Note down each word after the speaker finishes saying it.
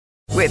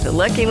With the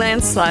Lucky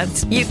Land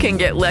Slots, you can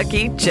get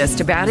lucky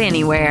just about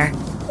anywhere.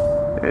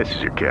 This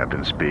is your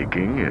captain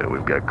speaking.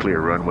 We've got clear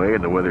runway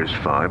and the weather's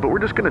fine, but we're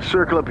just going to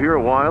circle up here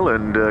a while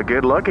and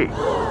get lucky.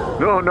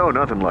 No,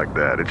 nothing like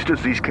that. It's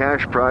just these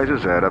cash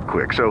prizes add up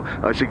quick. So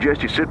I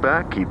suggest you sit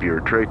back, keep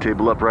your tray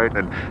table upright,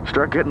 and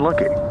start getting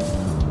lucky.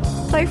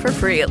 Play for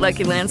free at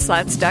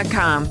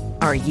LuckyLandSlots.com.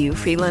 Are you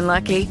feeling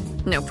lucky?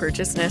 No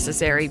purchase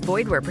necessary.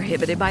 Void where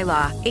prohibited by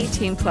law.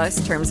 18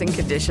 plus terms and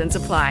conditions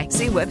apply.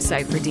 See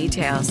website for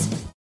details.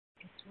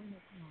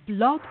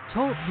 Blog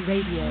Talk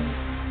Radio.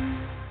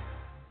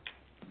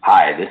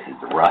 Hi, this is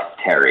Russ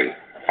Terry,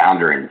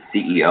 founder and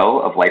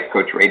CEO of Life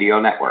Coach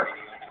Radio Network.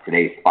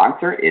 Today's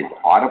sponsor is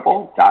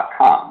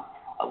Audible.com,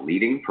 a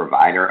leading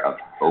provider of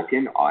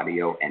spoken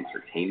audio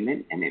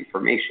entertainment and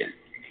information.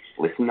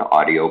 Listen to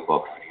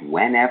audiobooks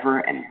whenever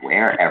and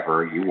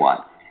wherever you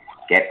want.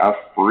 Get a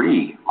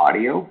free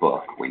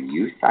audiobook when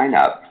you sign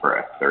up for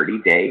a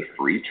 30-day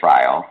free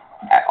trial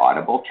at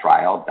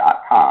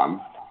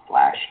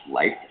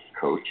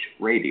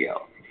audibletrial.com/lifecoachradio.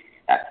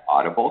 That's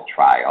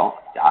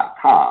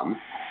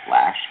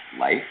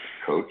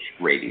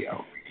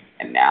audibletrial.com/lifecoachradio.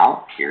 And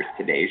now, here's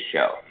today's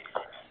show.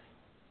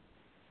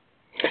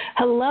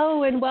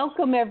 Hello and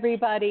welcome,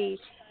 everybody.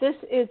 This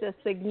is a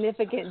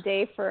significant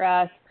day for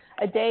us,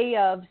 a day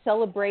of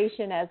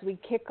celebration as we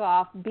kick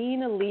off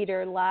Being a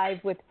Leader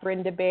live with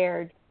Brenda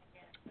Baird.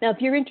 Now,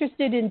 if you're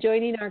interested in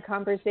joining our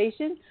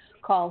conversation,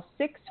 call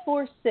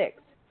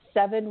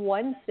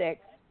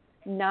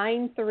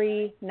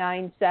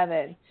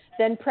 646-716-9397.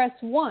 Then press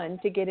 1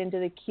 to get into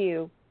the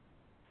queue.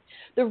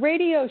 The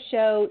radio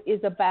show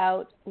is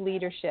about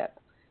leadership.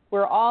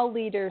 We're all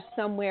leaders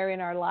somewhere in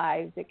our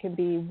lives. It can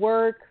be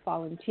work,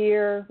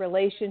 volunteer,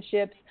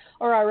 relationships,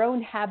 or our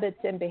own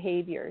habits and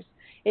behaviors.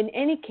 In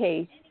any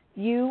case,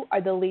 you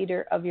are the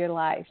leader of your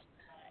life.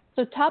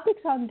 So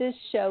topics on this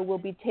show will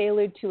be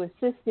tailored to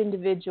assist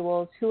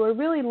individuals who are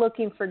really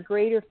looking for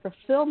greater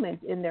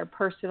fulfillment in their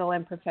personal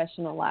and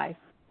professional life.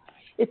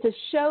 It's a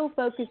show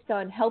focused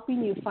on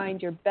helping you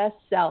find your best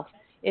self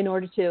in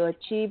order to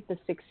achieve the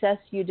success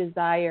you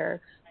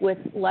desire with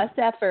less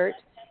effort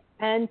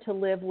and to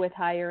live with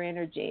higher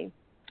energy.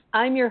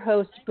 I'm your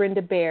host,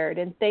 Brenda Baird,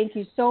 and thank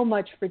you so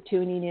much for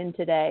tuning in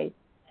today.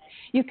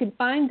 You can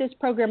find this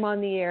program on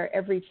the air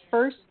every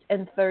first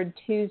and third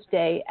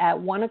Tuesday at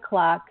 1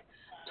 o'clock,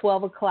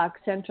 12 o'clock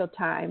Central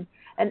Time,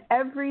 and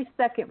every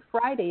second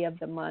Friday of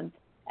the month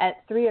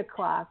at 3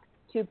 o'clock,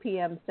 2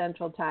 p.m.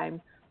 Central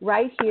Time,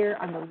 right here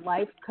on the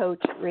Life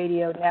Coach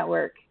Radio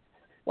Network.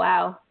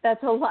 Wow,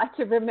 that's a lot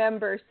to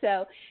remember.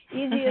 So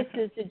easiest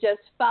is to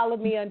just follow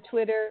me on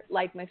Twitter,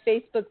 like my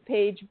Facebook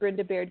page,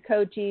 Brenda Baird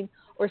Coaching,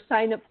 or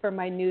sign up for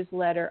my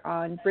newsletter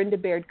on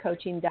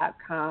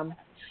brendabairdcoaching.com.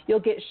 You'll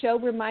get show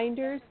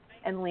reminders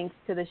and links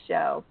to the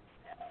show.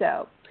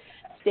 So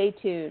stay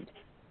tuned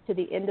to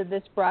the end of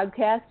this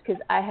broadcast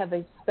because I have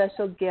a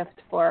special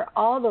gift for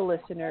all the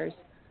listeners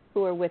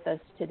who are with us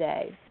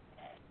today.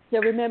 So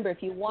remember,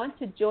 if you want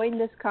to join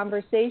this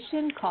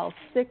conversation, call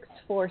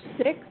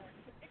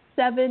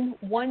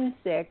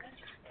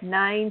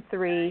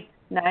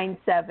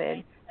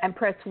 646-716-9397 and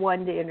press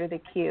 1 to enter the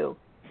queue.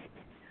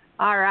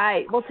 All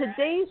right. Well,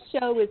 today's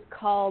show is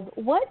called,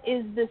 What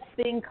is this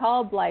thing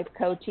called life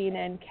coaching,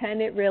 and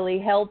can it really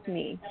help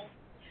me?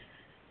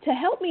 To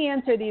help me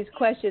answer these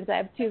questions, I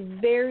have two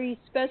very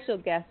special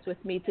guests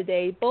with me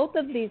today. Both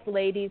of these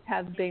ladies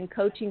have been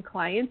coaching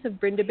clients of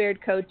Brenda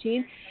Baird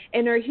Coaching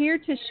and are here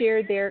to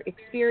share their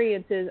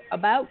experiences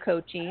about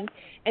coaching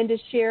and to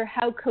share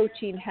how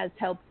coaching has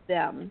helped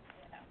them.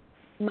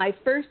 My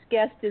first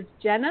guest is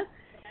Jenna.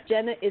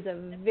 Jenna is a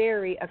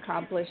very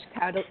accomplished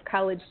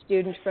college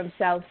student from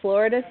South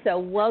Florida, so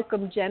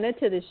welcome, Jenna,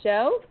 to the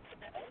show.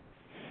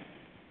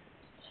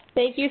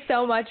 Thank you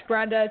so much,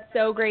 Brenda. It's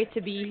so great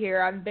to be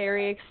here. I'm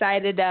very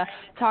excited to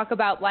talk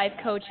about life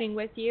coaching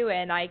with you,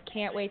 and I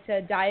can't wait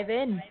to dive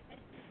in.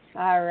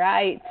 All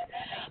right.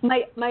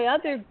 My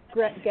other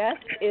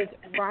guest is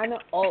Rana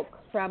Olk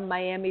from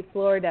Miami,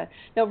 Florida.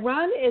 Now,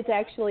 Rana is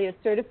actually a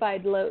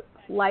certified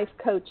life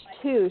coach,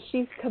 too.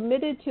 She's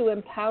committed to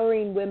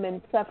empowering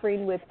women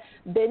suffering with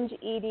binge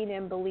eating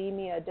and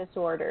bulimia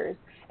disorders,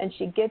 and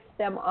she gets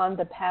them on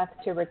the path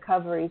to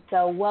recovery.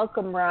 So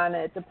welcome, Rana.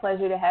 It's a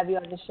pleasure to have you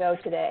on the show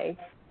today.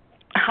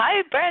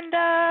 Hi,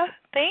 Brenda.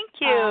 Thank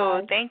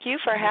you. Thank you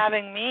for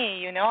having me.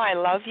 You know I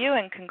love you,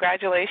 and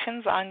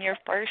congratulations on your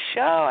first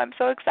show. I'm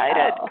so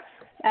excited.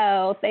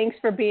 Oh, thanks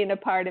for being a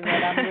part of it.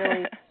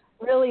 I'm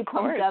really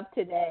pumped up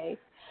today.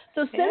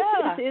 So since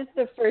this is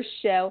the first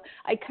show,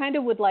 I kind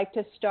of would like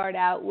to start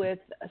out with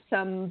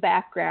some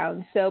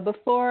background. So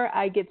before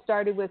I get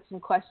started with some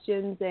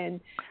questions and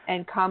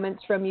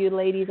comments from you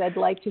ladies, I'd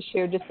like to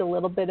share just a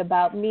little bit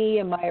about me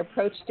and my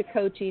approach to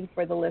coaching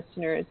for the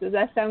listeners. Does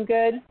that sound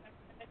good?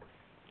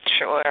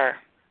 Sure.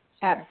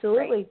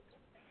 Absolutely.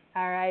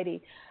 All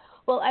righty.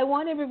 Well, I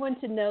want everyone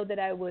to know that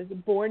I was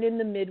born in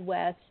the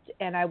Midwest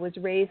and I was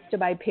raised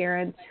by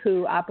parents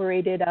who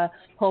operated a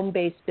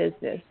home-based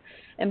business.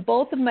 And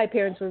both of my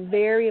parents were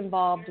very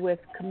involved with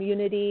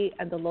community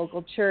and the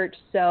local church.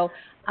 So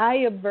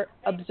I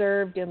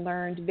observed and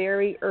learned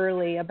very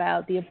early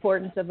about the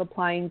importance of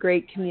applying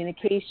great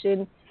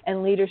communication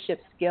and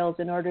leadership skills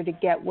in order to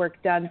get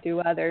work done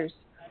through others.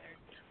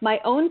 My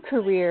own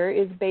career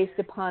is based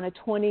upon a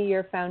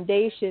 20-year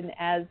foundation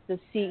as the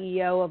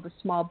CEO of a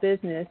small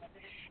business,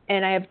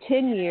 and I have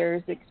 10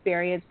 years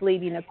experience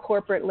leading a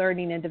corporate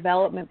learning and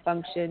development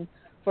function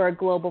for a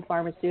global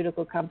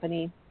pharmaceutical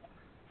company.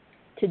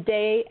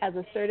 Today, as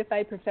a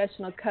certified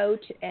professional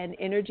coach and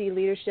energy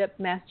leadership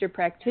master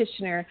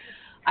practitioner,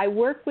 I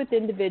work with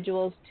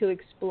individuals to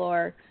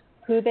explore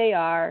who they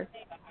are,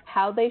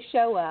 how they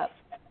show up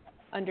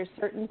under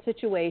certain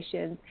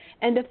situations,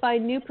 and to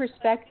find new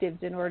perspectives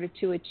in order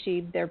to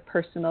achieve their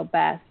personal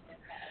best.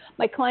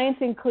 My clients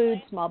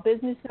include small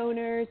business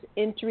owners,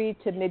 entry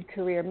to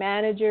mid-career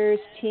managers,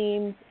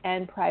 teams,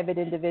 and private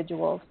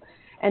individuals.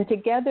 And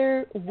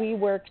together, we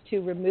work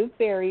to remove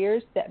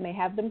barriers that may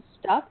have them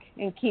stuck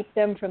and keep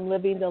them from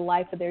living the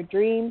life of their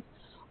dreams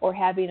or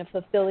having a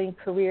fulfilling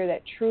career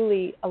that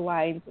truly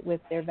aligns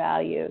with their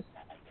values.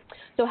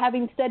 So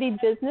having studied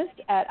business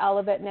at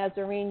Olivet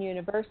Nazarene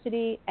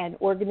University and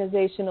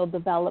organizational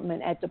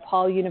development at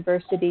DePaul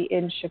University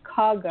in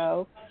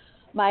Chicago,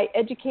 my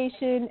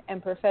education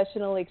and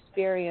professional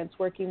experience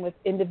working with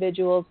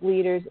individuals,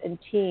 leaders, and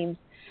teams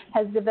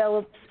has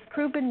developed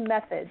proven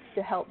methods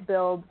to help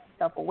build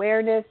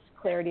self-awareness,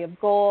 clarity of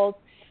goals,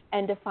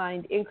 and to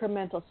find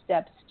incremental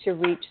steps to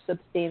reach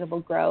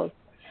sustainable growth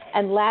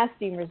and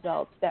lasting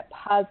results that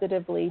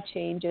positively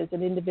changes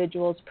an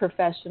individual's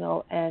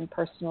professional and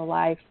personal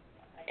life.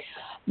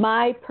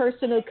 My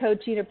personal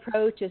coaching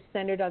approach is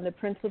centered on the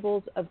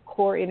principles of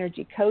core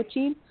energy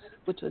coaching,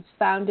 which was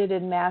founded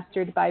and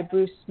mastered by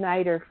Bruce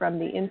Snyder from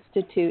the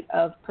Institute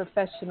of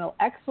Professional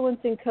Excellence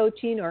in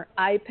Coaching, or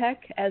IPEC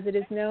as it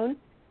is known.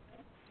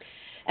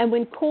 And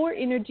when core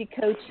energy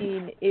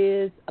coaching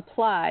is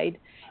applied,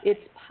 its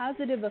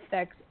positive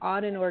effects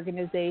on an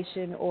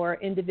organization or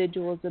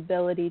individual's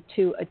ability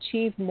to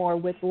achieve more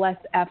with less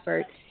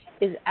effort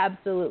is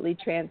absolutely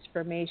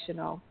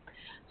transformational.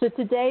 So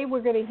today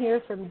we're going to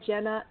hear from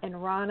Jenna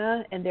and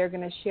Rana, and they're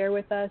going to share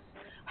with us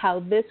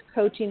how this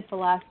coaching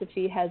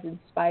philosophy has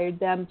inspired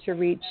them to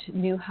reach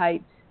new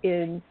heights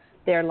in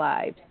their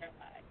lives.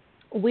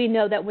 We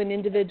know that when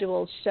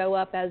individuals show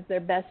up as their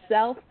best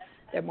self,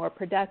 they're more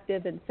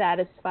productive and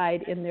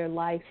satisfied in their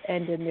life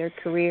and in their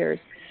careers.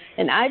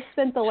 And I've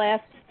spent the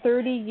last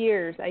 30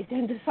 years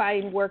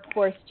identifying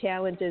workforce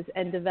challenges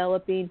and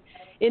developing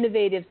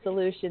innovative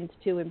solutions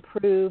to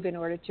improve in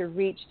order to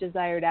reach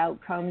desired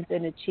outcomes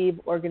and achieve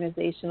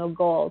organizational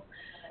goals.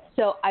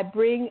 So I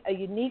bring a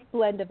unique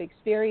blend of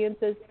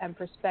experiences and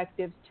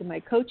perspectives to my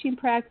coaching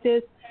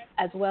practice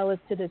as well as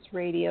to this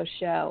radio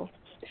show.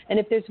 And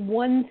if there's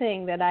one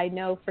thing that I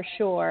know for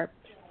sure,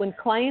 when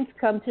clients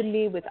come to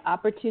me with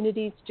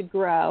opportunities to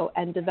grow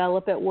and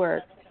develop at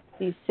work,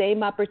 these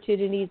same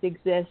opportunities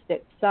exist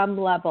at some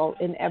level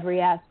in every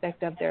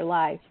aspect of their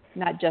life,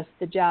 not just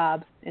the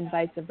job, and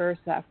vice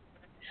versa.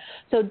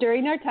 So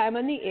during our time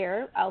on the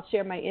air, I'll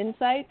share my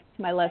insights,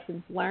 my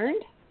lessons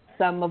learned,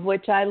 some of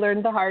which I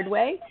learned the hard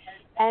way,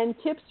 and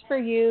tips for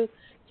you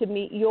to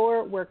meet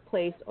your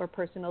workplace or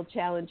personal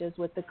challenges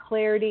with the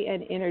clarity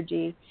and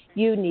energy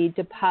you need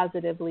to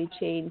positively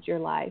change your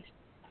life.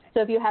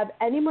 So if you have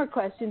any more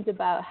questions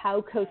about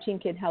how coaching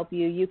can help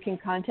you, you can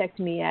contact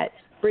me at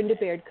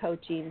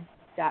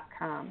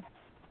brendabairdcoaching.com.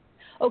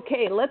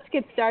 Okay, let's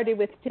get started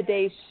with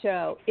today's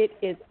show. It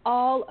is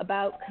all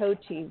about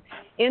coaching,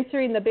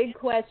 answering the big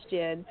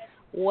question,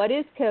 what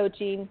is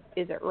coaching?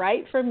 Is it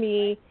right for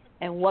me?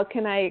 And what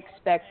can I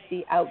expect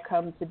the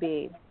outcome to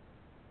be?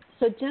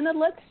 So Jenna,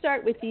 let's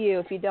start with you,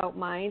 if you don't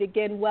mind.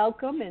 Again,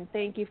 welcome, and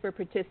thank you for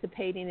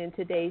participating in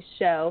today's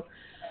show.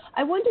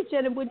 I wonder,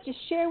 Jenna, would you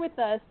share with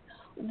us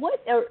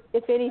what, or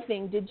if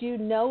anything, did you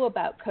know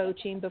about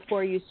coaching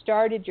before you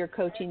started your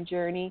coaching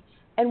journey,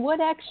 and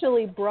what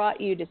actually brought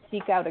you to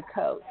seek out a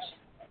coach?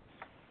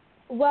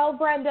 Well,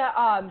 Brenda,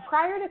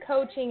 prior to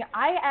coaching,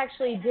 I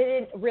actually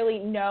didn't really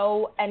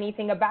know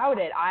anything about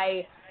it.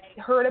 I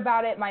heard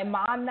about it. My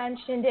mom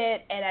mentioned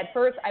it, and at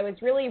first I was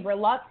really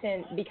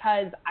reluctant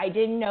because I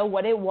didn't know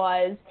what it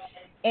was,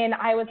 and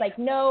I was like,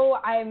 no,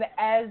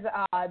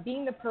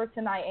 being the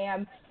person I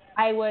am,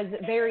 I was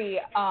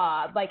very,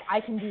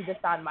 I can do this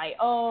on my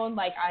own.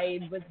 Like,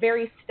 I was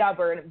very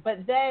stubborn.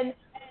 But then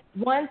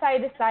once I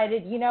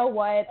decided, you know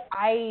what,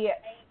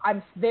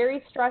 I'm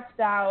very stressed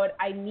out,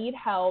 I need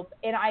help,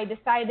 and I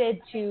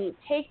decided to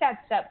take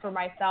that step for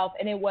myself,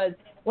 and it was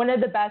one of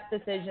the best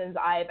decisions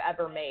I've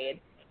ever made.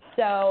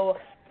 So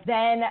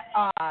then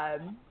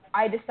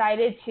I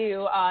decided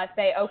to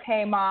say,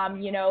 okay,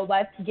 Mom,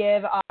 let's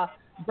give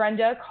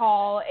Brenda a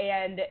call,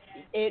 and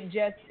it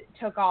just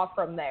took off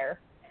from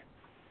there.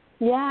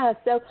 Yeah,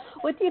 so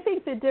what do you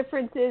think the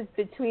difference is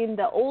between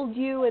the old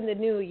you and the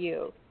new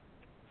you?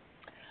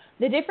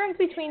 The difference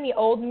between the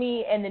old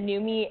me and the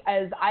new me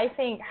is, I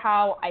think,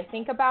 how I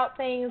think about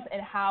things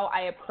and how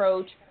I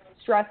approach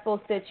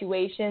stressful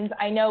situations.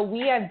 I know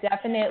we have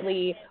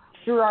definitely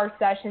through our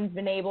sessions,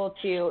 been able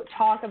to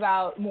talk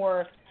about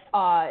more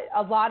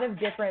a lot of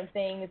different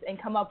things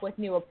and come up with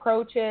new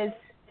approaches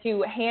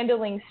to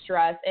handling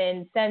stress.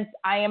 And since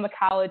I am a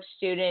college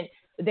student,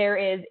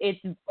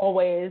 it's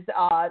always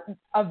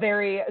a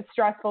very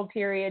stressful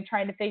period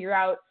trying to figure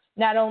out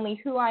not only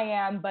who I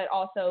am, but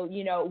also,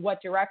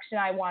 what direction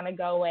I want to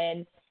go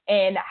in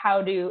and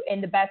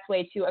and the best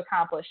way to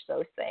accomplish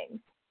those things.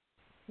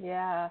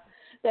 Yeah,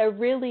 there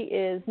really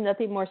is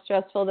nothing more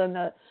stressful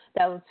than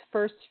those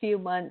first few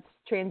months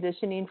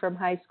transitioning from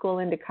high school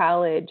into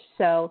college.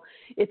 So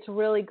it's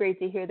really great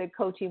to hear that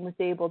coaching was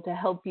able to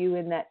help you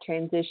in that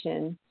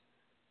transition.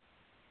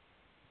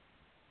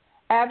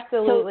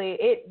 Absolutely.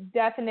 So,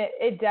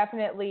 it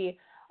definitely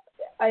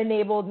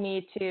enabled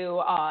me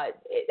to,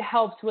 it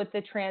helps with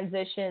the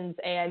transitions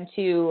and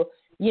to,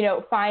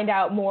 find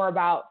out more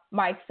about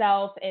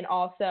myself and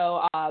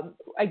also,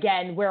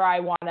 again, where I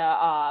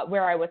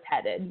was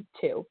headed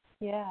to.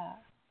 Yeah.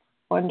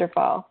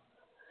 Wonderful.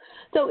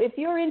 So if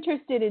you're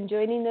interested in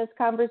joining this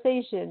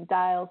conversation,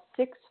 dial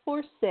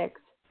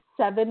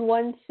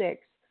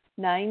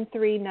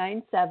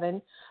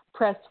 646-716-9397.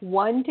 Press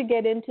 1 to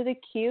get into the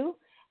queue,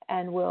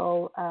 and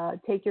we'll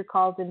take your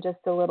calls in just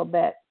a little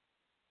bit.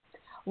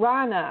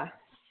 Rana,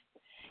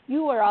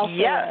 you are also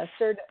a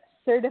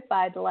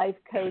certified life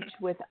coach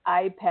with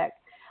IPEC.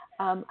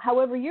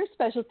 However, your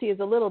specialty is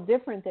a little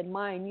different than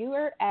mine. You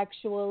are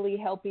actually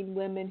helping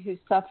women who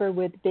suffer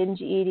with binge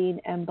eating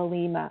and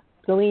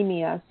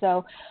bulimia.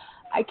 So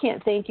I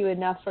can't thank you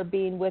enough for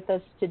being with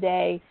us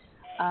today.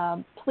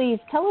 Please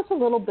tell us a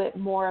little bit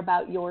more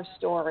about your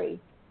story.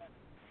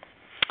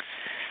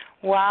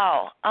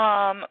 Wow.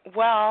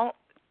 Well,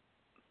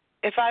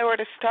 if I were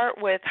to start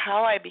with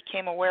how I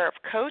became aware of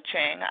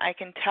coaching, I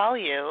can tell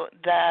you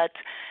that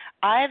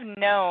I've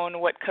known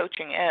what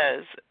coaching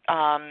is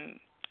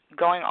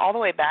going all the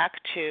way back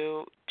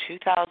to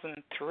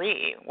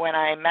 2003 when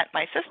I met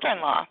my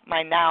sister-in-law,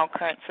 my now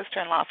current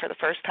sister-in-law, for the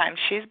first time.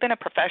 She's been a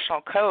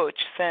professional coach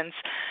since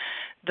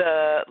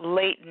the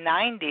late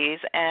 90s,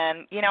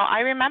 and,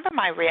 I remember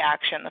my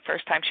reaction the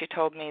first time she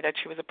told me that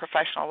she was a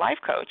professional life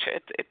coach.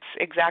 It's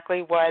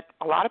exactly what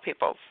a lot of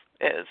people's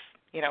is.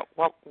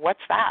 What's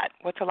that?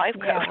 What's a life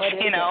coach?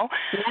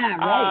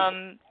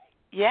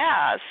 Yeah,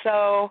 right.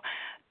 So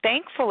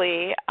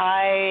thankfully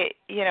I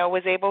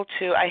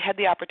had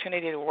the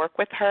opportunity to work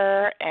with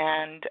her,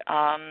 and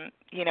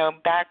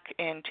back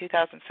in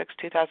 2006,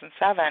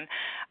 2007,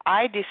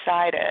 I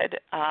decided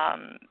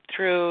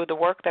through the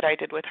work that I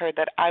did with her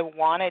that I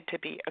wanted to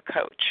be a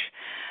coach.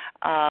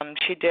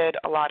 She did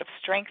a lot of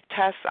strength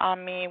tests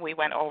on me. We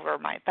went over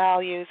my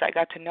values. I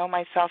got to know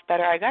myself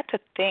better. I got to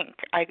think.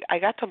 I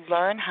got to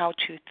learn how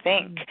to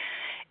think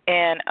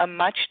in a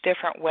much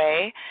different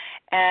way.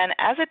 And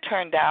as it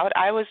turned out,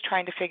 I was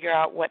trying to figure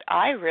out what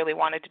I really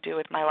wanted to do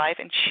with my life.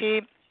 And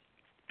she,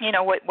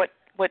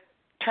 what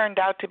turned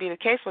out to be the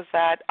case was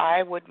that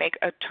I would make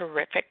a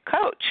terrific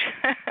coach.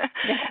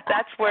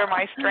 That's where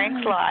my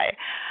strengths lie.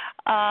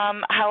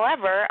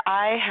 However,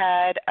 I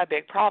had a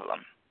big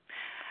problem.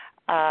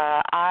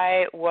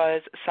 I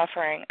was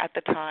suffering at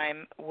the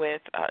time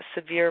with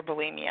severe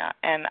bulimia,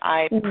 and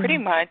I pretty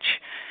much,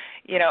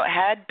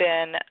 had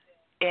been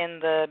in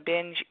the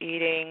binge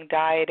eating,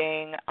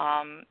 dieting,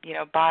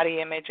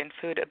 body image and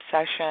food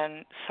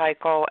obsession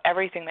cycle,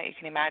 everything that you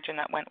can imagine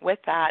that went with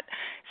that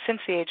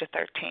since the age of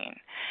 13.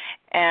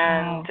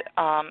 And,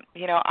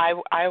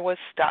 I was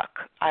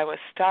stuck. I was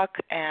stuck,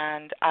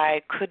 and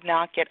I could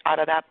not get out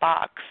of that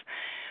box.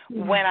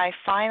 When I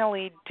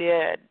finally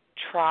did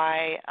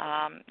try,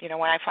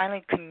 when I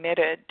finally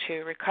committed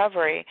to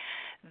recovery,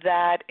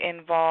 that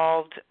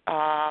involved,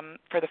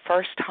 for the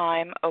first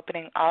time,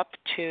 opening up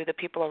to the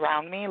people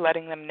around me,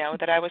 letting them know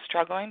that I was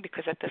struggling,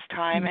 because at this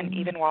time, and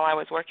even while I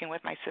was working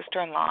with my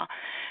sister-in-law,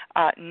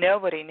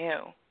 nobody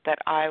knew that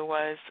I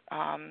was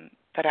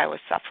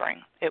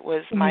suffering. It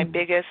was my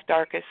biggest,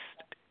 darkest,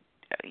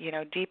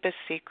 deepest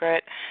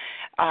secret.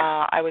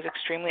 I was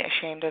extremely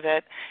ashamed of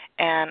it,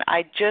 and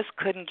I just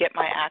couldn't get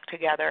my act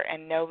together,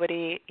 and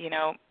nobody,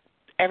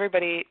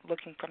 everybody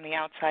looking from the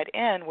outside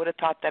in would have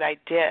thought that I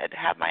did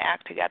have my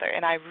act together,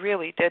 and I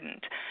really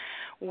didn't.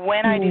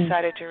 When I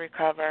decided to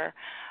recover,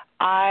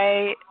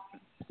 I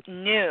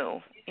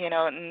knew,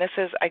 and this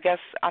is, I guess,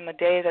 on the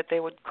day that they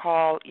would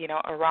call,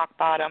 a rock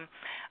bottom,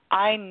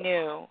 I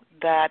knew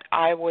that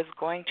I was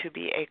going to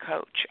be a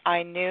coach.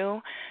 I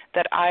knew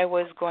that I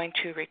was going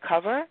to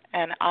recover,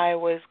 and I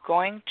was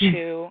going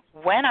to,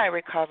 when I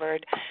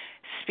recovered,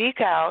 speak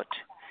out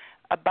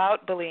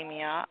about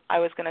bulimia. I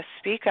was going to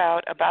speak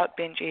out about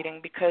binge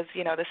eating because,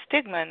 the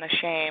stigma and the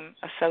shame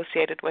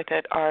associated with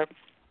it are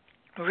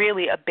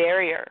really a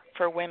barrier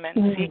for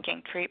women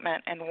seeking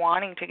treatment and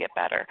wanting to get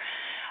better.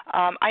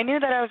 I knew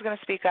that I was going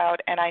to speak out,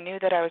 and I knew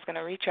that I was going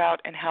to reach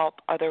out and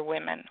help other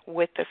women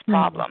with this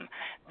problem.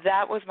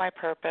 That was my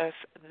purpose.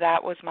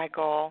 That was my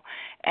goal,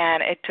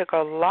 and it took a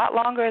lot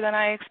longer than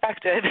I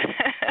expected,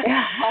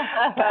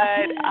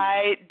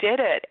 I did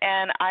it,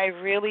 and I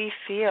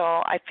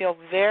feel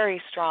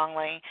very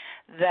strongly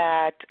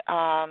that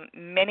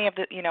many of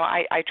the,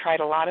 I tried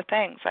a lot of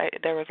things.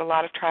 There was a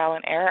lot of trial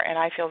and error, and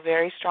I feel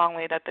very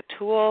strongly that the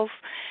tools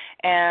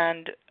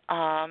and,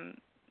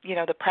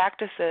 the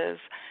practices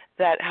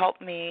that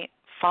helped me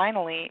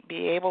finally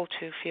be able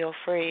to feel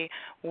free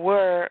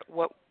were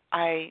what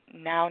I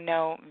now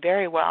know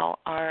very well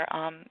are,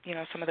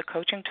 some of the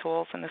coaching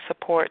tools and the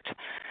support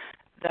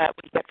that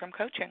we get from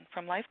coaching,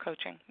 from life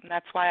coaching. And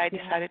that's why I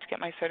decided to get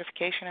my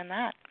certification in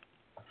that.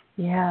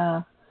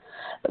 Yeah.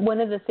 One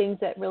of the things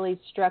that really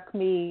struck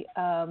me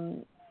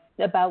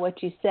about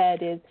what you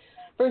said is,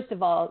 first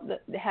of all,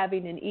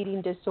 having an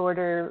eating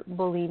disorder,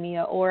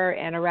 bulimia, or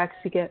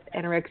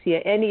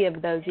anorexia, any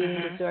of those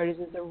eating disorders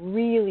is a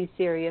really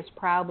serious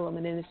problem,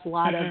 and there's a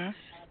lot of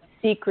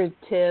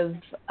secretive,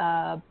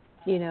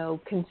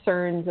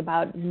 concerns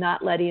about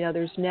not letting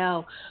others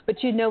know. But,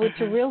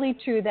 it's really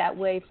true that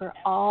way for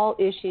all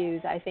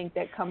issues, I think,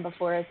 that come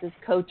before us as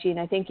coaching.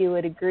 I think you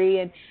would agree.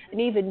 And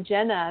even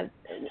Jenna,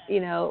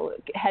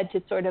 had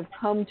to sort of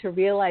come to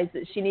realize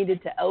that she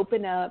needed to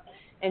open up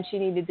and she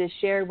needed to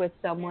share with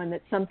someone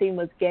that something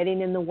was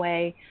getting in the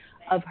way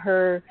of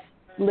her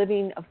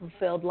living a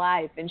fulfilled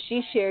life. And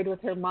she shared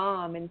with her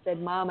mom and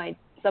said, Mom,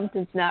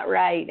 something's not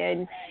right.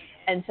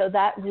 And so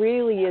that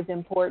really is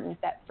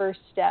important, that first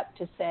step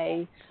to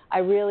say, I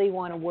really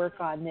want to work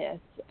on this.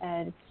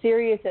 And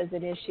serious as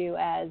an issue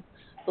as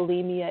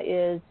bulimia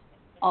is,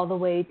 all the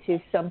way to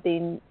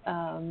something,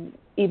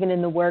 even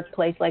in the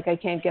workplace, like I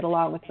can't get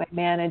along with my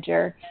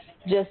manager,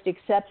 just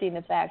accepting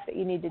the fact that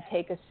you need to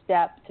take a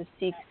step to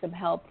seek some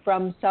help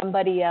from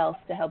somebody else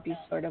to help you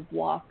sort of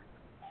walk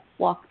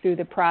through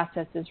the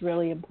process is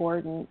really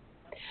important.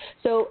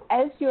 So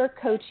as you're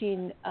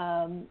coaching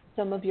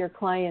some of your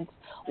clients,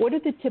 what are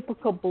the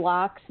typical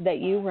blocks that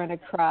you run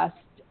across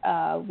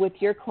with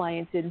your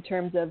clients in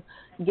terms of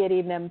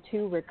getting them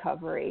to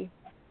recovery?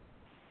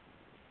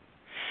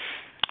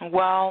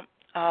 Well,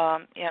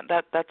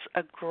 that's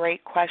a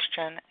great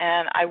question,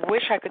 and I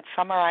wish I could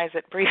summarize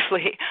it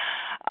briefly.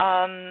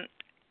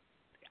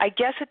 I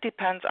guess it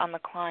depends on the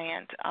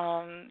client.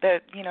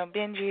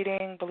 Binge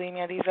eating,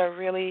 bulimia,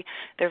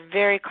 they're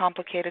very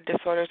complicated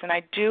disorders, and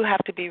I do have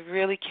to be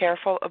really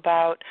careful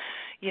about,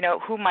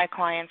 who my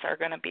clients are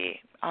going to be.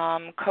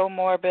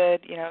 Comorbid,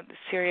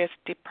 serious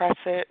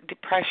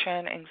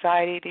depression,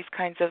 anxiety, these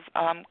kinds of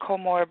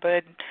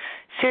comorbid,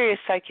 serious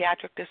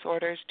psychiatric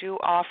disorders do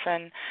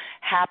often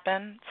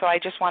happen. So I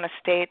just want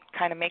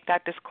to make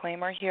that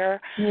disclaimer here.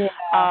 Yeah.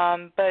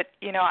 But,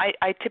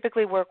 I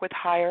typically work with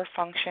higher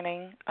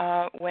functioning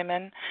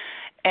women,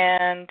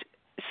 and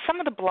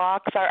some of the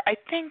blocks are, I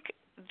think,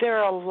 there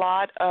are a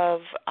lot of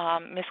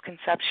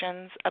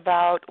misconceptions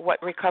about what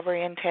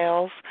recovery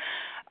entails.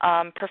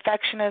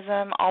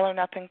 Perfectionism, all or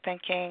nothing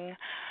thinking,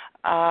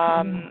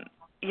 having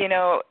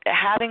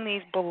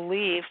these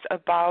beliefs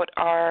about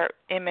our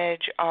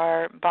image,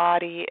 our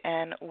body,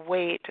 and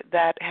weight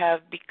that have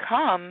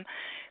become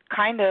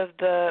kind of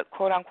the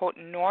quote-unquote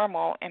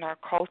normal in our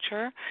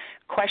culture.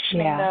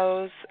 Questioning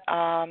those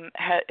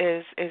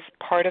is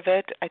part of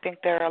it. I think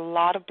there are a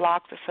lot of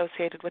blocks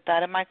associated with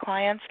that in my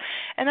clients.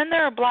 And then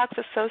there are blocks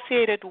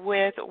associated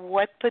with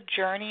what the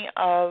journey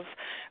of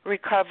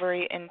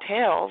recovery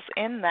entails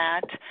in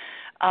that,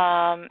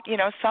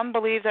 some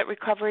believe that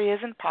recovery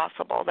isn't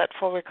possible, that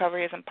full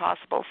recovery isn't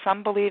possible.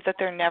 Some believe that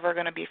they're never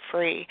going to be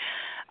free.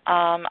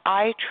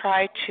 I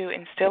try to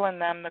instill in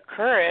them the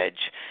courage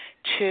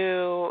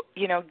to,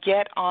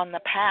 get on the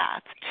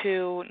path,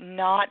 to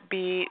not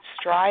be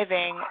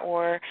striving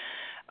or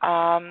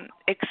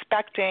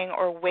expecting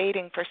or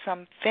waiting for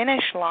some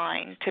finish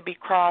line to be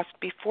crossed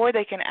before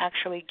they can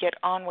actually get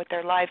on with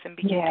their lives and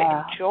begin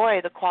to enjoy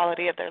the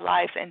quality of their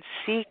lives and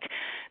seek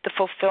the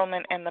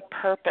fulfillment and the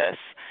purpose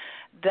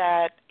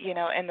that,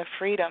 and the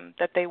freedom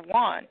that they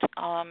want.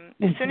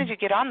 As soon as you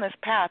get on this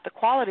path, the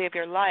quality of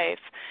your life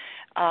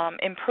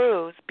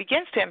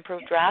begins to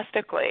improve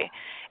drastically.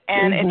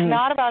 And it's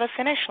not about a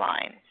finish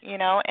line,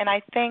 and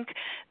I think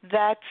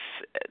that's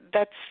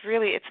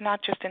really, it's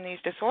not just in these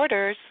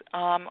disorders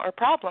or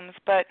problems,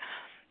 but,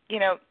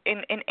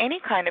 in any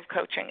kind of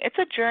coaching. It's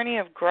a journey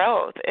of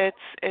growth.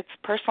 It's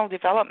personal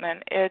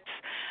development. It's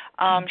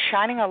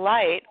shining a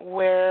light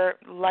where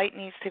light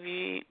needs to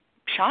be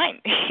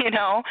shined,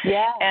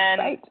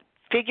 and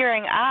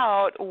figuring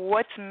out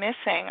what's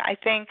missing. I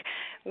think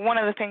one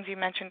of the things you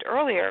mentioned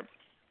earlier,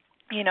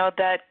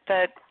 that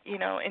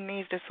in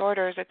these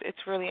disorders,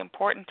 it's really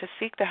important to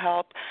seek the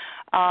help.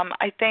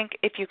 I think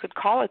if you could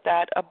call it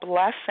that, a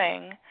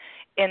blessing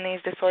in these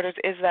disorders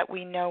is that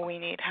we know we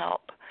need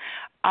help.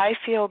 I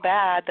feel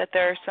bad that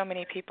there are so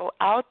many people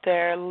out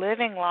there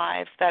living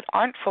lives that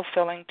aren't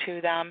fulfilling to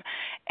them,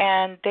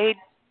 and they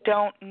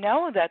don't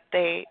know that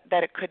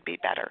it could be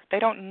better. They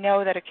don't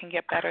know that it can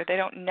get better. They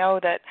don't know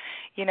that,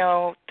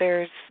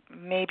 there's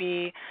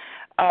maybe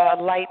a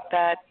light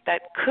that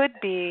could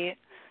be,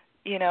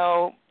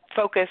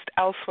 focused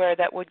elsewhere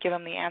that would give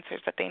them the answers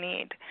that they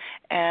need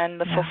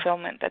and the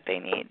fulfillment that they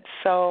need.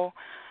 So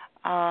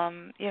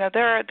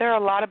There are a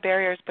lot of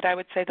barriers, but I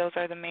would say those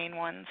are the main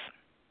ones.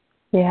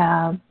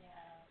 Yeah.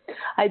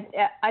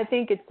 I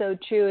think it's so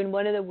true. And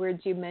one of the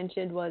words you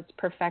mentioned was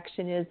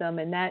perfectionism,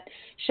 and that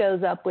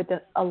shows up with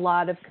a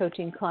lot of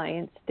coaching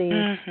clients.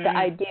 The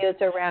ideas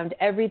around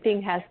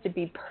everything has to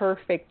be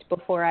perfect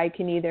before I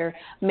can either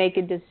make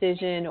a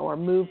decision or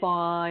move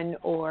on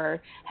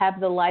or have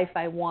the life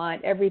I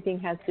want. Everything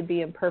has to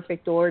be in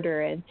perfect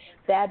order, and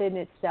that in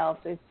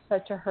itself is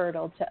such a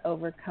hurdle to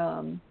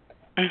overcome.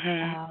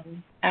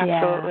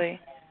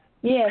 Absolutely.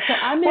 Yeah, so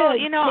I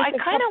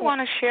kind of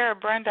want to share,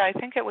 Brenda, I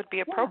think it would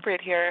be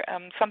appropriate here.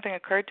 Something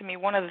occurred to me.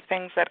 One of the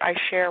things that I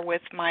share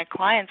with my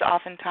clients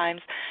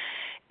oftentimes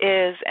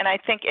is, and I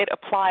think it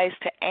applies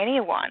to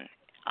anyone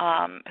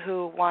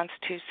who wants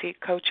to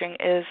seek coaching,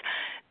 is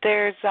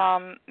there's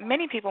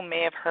many people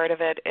may have heard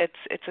of it.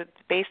 It's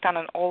based on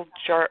an old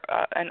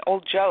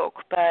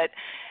joke, but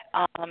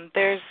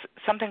there's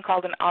something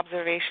called an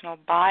observational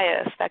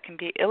bias that can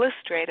be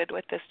illustrated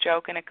with this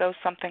joke, and it goes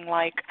something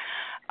like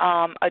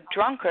a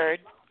drunkard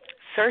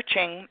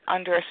searching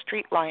under a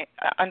streetlight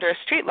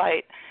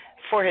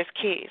for his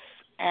keys,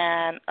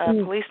 and a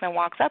policeman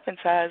walks up and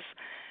says,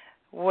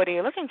 "What are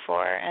you looking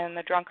for?" And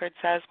the drunkard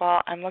says,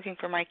 "Well, I'm looking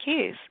for my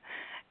keys."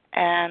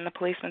 And the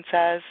policeman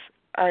says,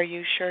 "Are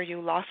you sure you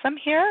lost them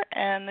here?"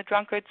 And the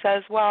drunkard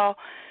says, "Well,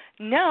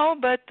 no,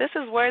 but this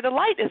is where the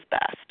light is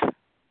best."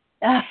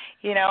 And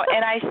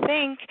I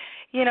think,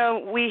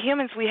 we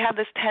humans, we have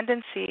this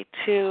tendency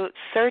to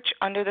search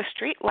under the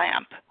street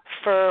lamp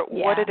for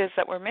what it is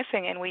that we're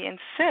missing, and we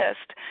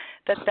insist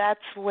that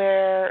that's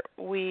where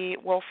we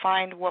will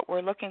find what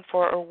we're looking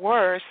for, or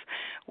worse,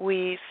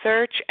 we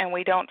search and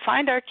we don't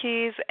find our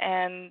keys,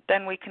 and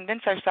then we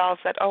convince ourselves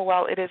that, oh,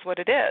 well, it is what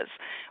it is.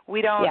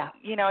 We don't,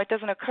 it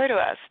doesn't occur to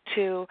us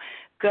to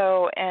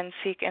go and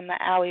seek in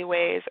the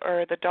alleyways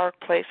or the dark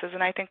places.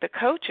 And I think the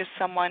coach is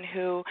someone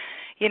who,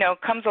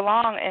 comes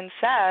along and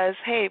says,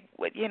 hey,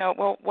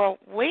 well,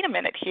 wait a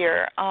minute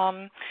here.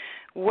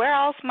 Where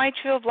else might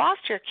you have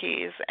lost your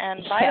keys?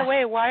 And by the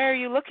way, why are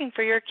you looking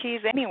for your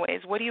keys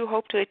anyways? What do you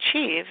hope to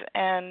achieve?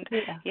 And,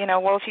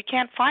 well, if you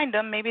can't find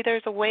them, maybe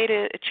there's a way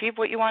to achieve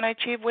what you want to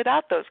achieve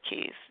without those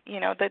keys,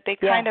 that they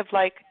kind of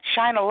like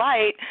shine a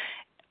light,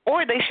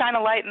 or they shine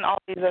a light in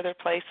all these other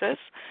places,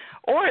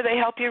 or they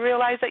help you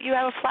realize that you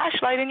have a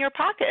flashlight in your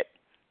pocket.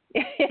 So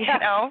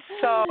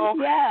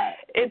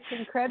it's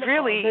incredible.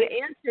 Really,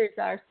 the answers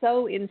are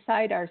so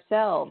inside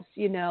ourselves.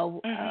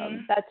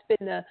 That's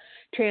been the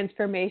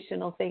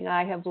transformational thing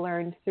I have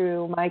learned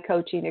through my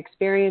coaching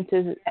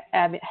experiences,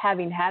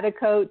 having had a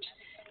coach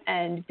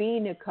and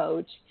being a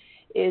coach,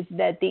 is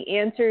that the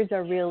answers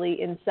are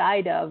really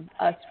inside of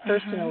us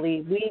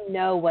personally. We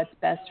know what's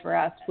best for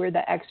us. We're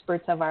the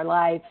experts of our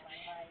life.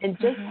 And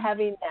just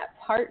having that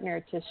partner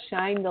to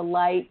shine the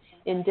light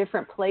in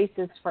different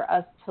places for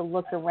us to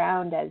look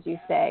around, as you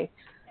say,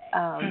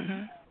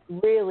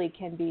 really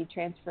can be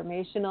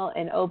transformational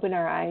and open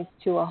our eyes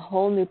to a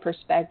whole new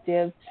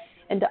perspective,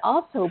 and to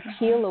also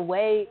peel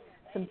away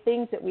some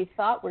things that we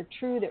thought were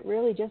true that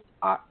really just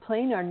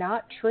plain are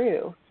not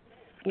true.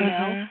 You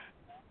know?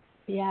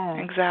 Yeah.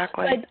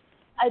 Exactly. But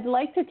I'd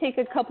like to take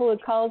a couple of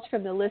calls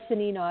from the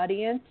listening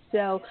audience.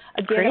 So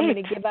again, I'm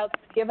going to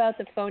give out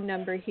the phone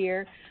number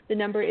here. The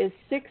number is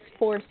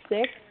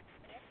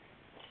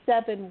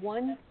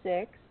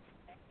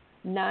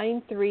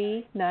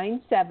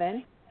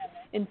 646-716-9397.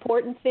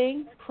 Important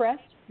thing, press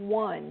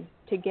 1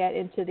 to get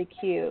into the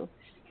queue.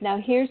 Now,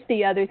 here's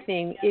the other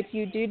thing. If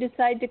you do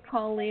decide to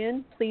call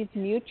in, please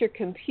mute your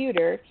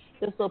computer.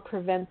 This will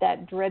prevent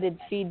that dreaded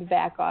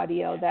feedback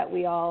audio that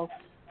we all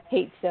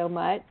hate so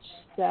much.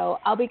 So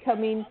I'll be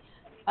calling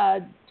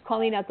out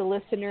the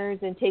listeners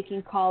and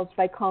taking calls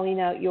by calling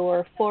out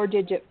your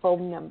 4-digit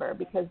phone number,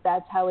 because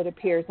that's how it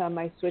appears on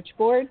my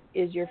switchboard,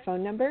 is your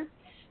phone number.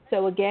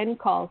 So again,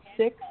 call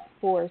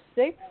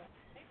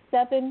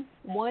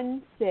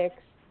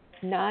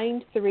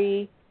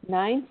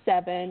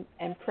 646-716-9397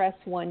 and press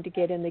 1 to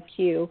get in the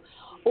queue.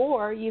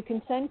 Or you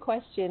can send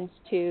questions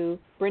to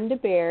Brenda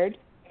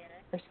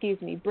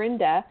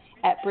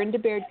at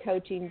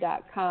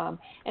BrendaBairdCoaching.com.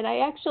 And I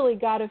actually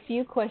got a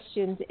few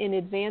questions in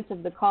advance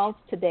of the calls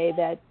today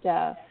that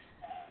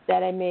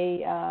I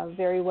may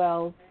very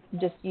well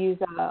just use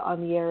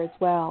on the air as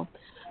well.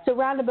 So,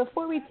 Rana,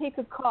 before we take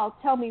a call,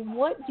 tell me,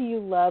 what do you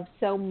love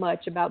so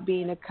much about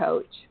being a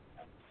coach?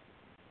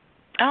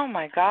 Oh,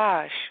 my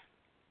gosh.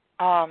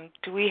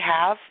 Do we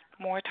have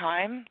more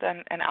time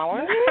than an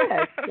hour?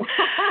 Yes.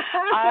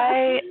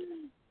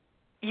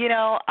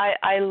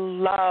 I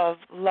love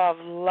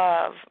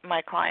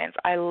my clients.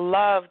 I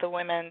love the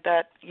women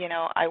that,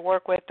 I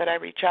work with, that I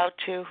reach out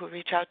to, who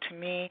reach out to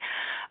me.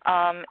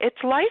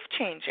 It's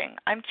life-changing.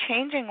 I'm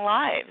changing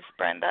lives,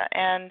 Brenda.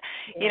 And,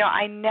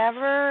 I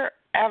never,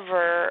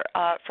 ever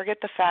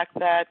forget the fact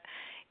that,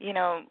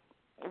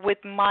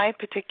 with my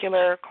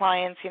particular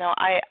clients,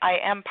 I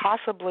am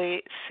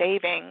possibly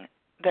saving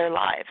their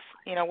lives.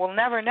 We'll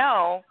never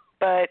know.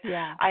 But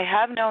I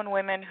have known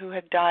women who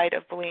had died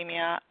of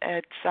bulimia.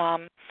 It's,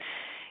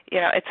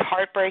 it's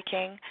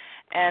heartbreaking,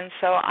 And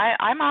so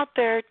I'm out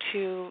there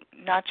to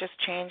not just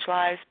change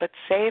lives, but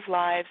save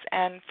lives.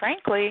 And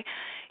frankly,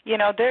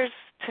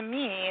 to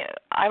me,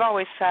 I've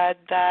always said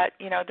that,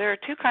 there are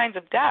two kinds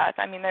of death.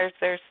 I mean, there's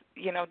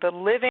the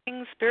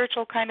living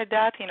spiritual kind of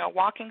death,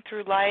 walking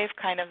through life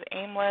kind of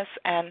aimless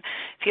and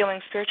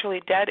feeling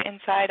spiritually dead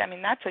inside. I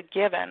mean, that's a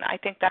given. I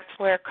think that's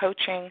where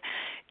coaching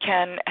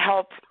can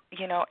help,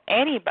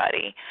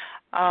 anybody.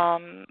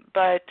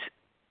 But,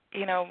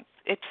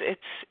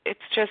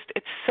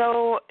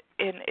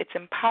 it's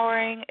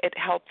empowering. It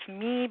helps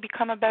me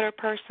become a better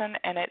person,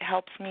 and it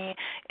helps me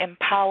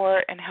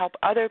empower and help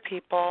other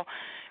people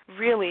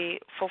really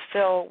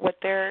fulfill what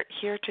they're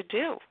here to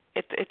do.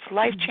 It's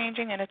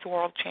life-changing and it's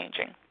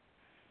world-changing.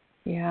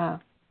 Yeah.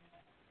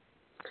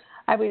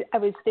 I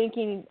was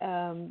thinking,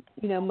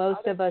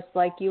 most of us,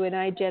 like you and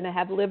I, Jenna,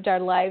 have lived our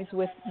lives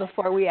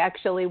before we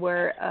actually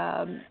were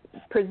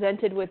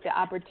presented with the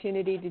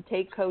opportunity to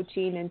take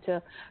coaching and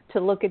to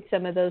look at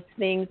some of those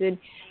things. And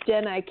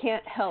Jenna, I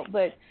can't help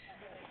but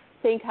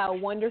think how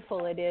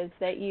wonderful it is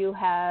that you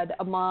had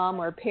a mom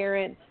or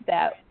parents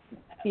that,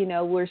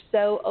 were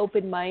so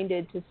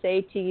open-minded to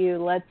say to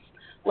you,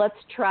 let's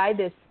try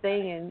this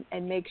thing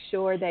and make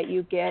sure that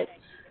you get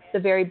the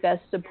very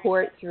best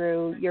support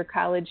through your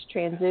college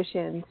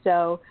transition.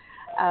 So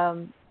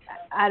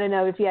I don't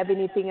know if you have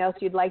anything else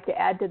you'd like to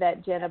add to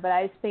that, Jenna, but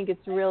I think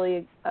it's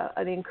really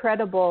an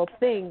incredible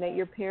thing that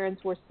your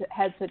parents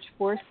had such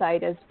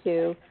foresight as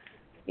to,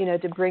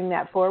 to bring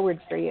that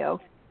forward for you.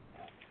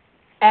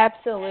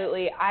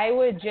 Absolutely. I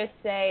would just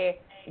say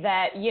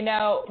that,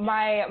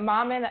 my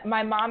mom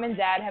and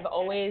dad have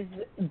always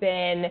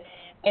been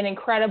an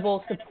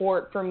incredible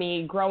support for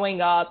me growing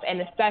up,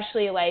 and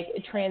especially like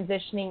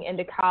transitioning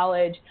into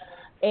college.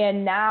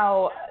 And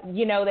now,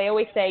 they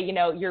always say,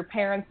 your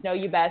parents know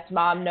you best,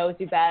 mom knows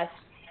you best.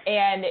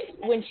 And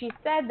when she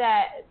said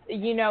that,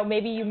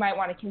 maybe you might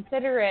want to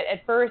consider it,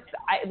 at first,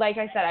 like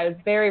I said, I was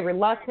very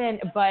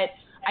reluctant, but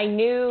I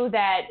knew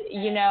that,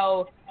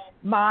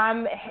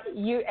 Mom,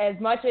 you, as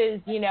much as,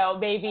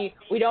 maybe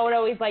we don't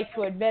always like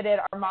to admit it,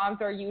 our moms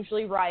are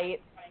usually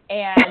right.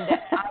 And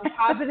on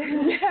top of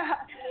that,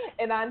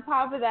 and on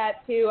top of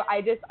that too,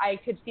 I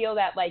could feel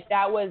that like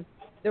that was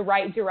the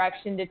right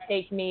direction to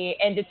take me.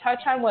 And to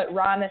touch on what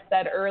Rana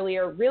said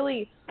earlier,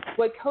 really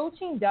what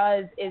coaching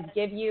does is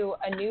give you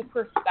a new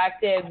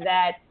perspective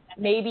that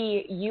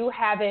maybe you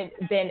haven't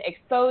been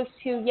exposed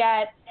to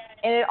yet.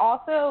 And it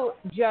also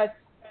just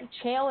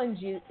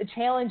challenges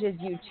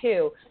you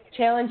too,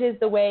 challenges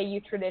the way you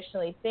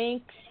traditionally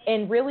think,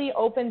 and really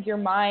opens your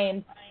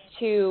mind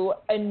to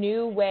a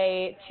new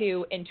way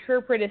to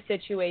interpret a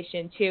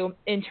situation, to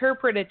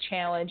interpret a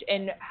challenge,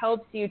 and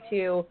helps you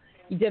to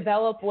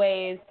develop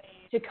ways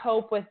to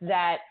cope with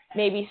that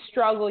maybe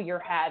struggle you're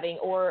having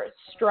or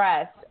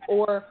stress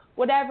or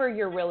whatever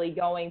you're really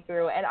going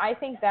through. And I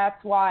think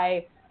that's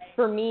why,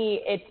 for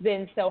me, it's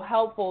been so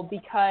helpful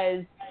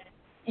because,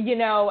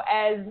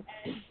 as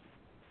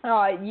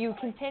you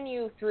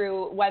continue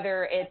through,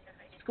 whether it's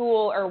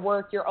school or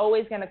work, you're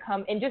always going to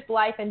come, in just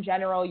life in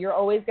general, you're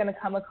always going to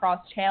come across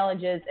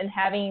challenges, and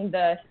having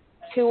the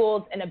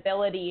tools and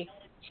ability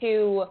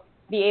to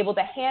be able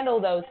to handle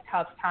those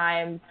tough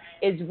times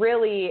is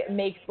really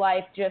makes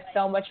life just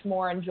so much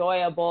more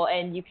enjoyable,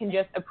 and you can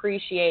just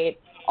appreciate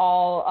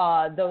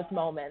all those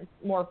moments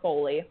more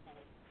fully.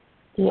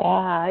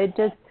 Yeah, it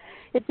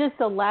just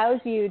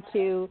allows you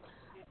to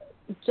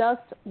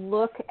just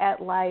look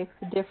at life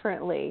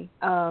differently.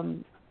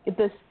 And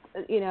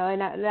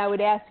I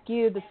would ask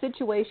you, the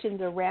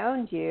situations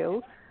around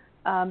you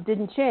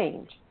didn't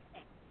change.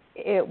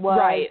 It was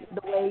right.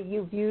 The way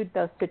you viewed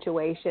those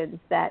situations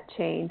that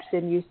changed,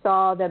 and you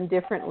saw them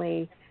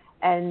differently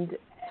and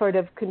sort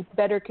of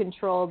better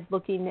controlled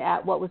looking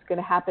at what was going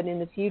to happen in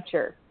the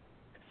future.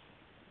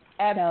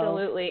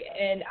 Absolutely.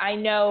 So. And I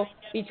know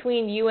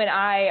between you and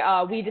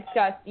I, we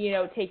discussed,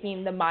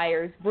 taking the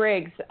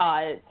Myers-Briggs.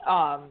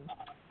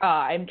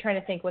 I'm trying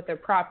to think what the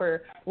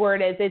proper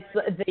word is.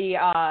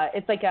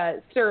 It's like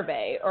a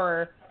survey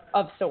or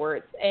of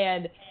sorts,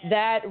 and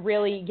that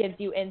really gives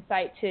you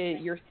insight to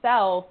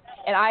yourself.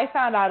 And I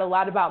found out a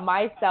lot about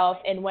myself,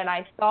 and when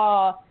I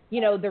saw,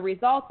 the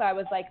results, I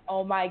was like,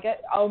 oh my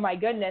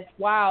goodness,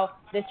 wow,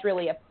 this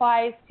really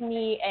applies to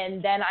me.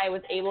 And then I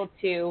was able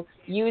to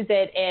use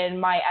it in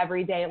my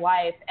everyday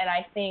life, and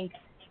I think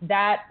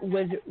that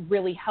was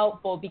really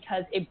helpful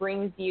because it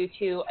brings you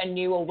to a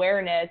new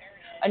awareness,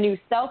 a new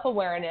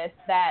self-awareness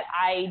that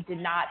I did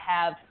not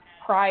have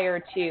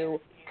prior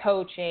to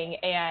coaching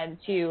and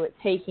to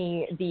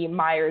taking the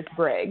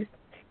Myers-Briggs.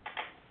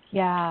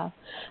 Yeah,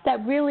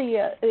 that really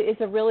is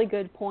a really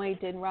good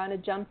point. And Rana,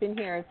 jump in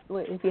here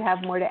if you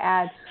have more to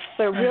add.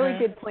 But a really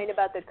good point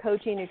about the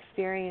coaching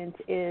experience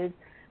is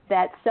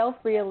that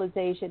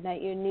self-realization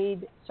that you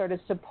need sort of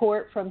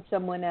support from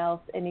someone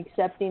else and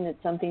accepting that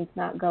something's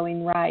not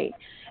going right.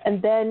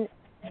 And then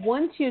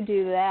once you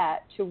do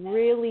that, to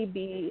really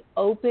be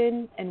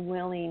open and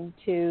willing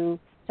to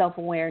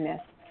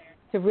self-awareness,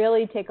 to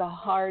really take a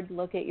hard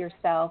look at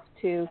yourself,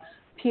 to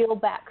peel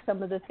back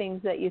some of the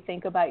things that you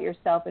think about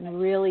yourself and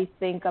really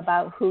think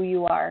about who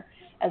you are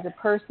as a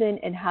person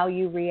and how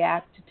you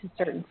react to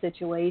certain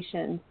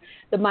situations.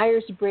 The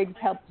Myers-Briggs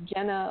helped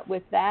Jenna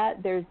with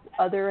that. There's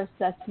other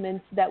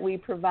assessments that we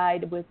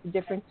provide with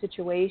different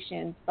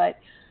situations, but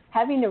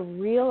having a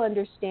real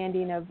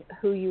understanding of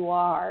who you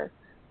are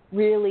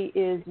really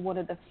is one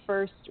of the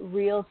first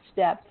real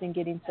steps in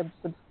getting some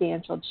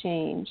substantial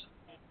change.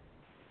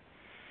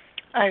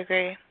 I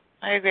agree.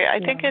 I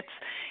think it's,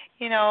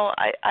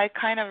 I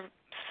kind of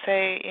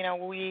say,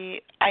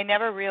 I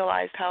never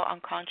realized how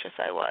unconscious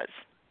I was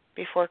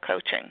before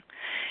coaching,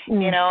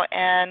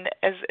 and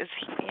as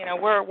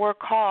we're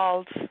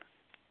called,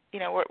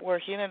 we're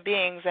human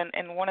beings,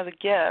 and one of the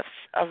gifts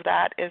of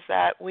that is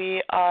that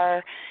we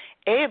are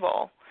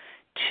able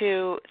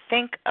to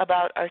think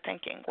about our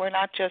thinking. We're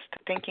not just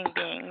thinking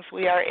beings.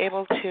 We are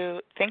able to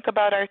think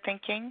about our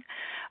thinking,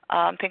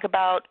 think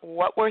about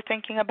what we're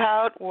thinking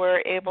about.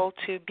 We're able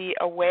to be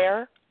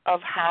aware of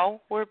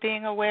how we're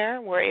being aware.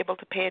 We're able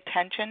to pay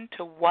attention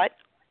to what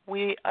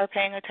we are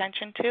paying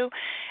attention to.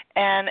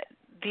 And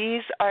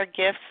these are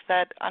gifts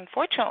that,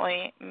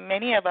 unfortunately,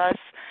 many of us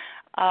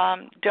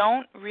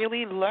don't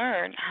really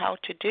learn how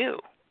to do.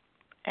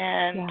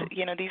 And,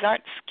 these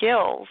aren't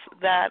skills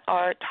that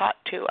are taught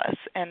to us,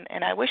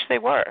 and I wish they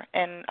were.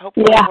 And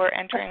hopefully we're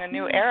entering a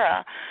new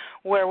era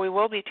where we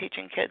will be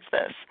teaching kids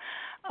this.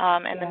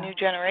 And the new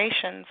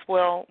generations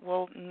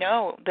will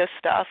know this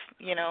stuff,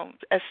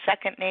 as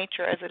second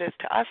nature as it is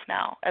to us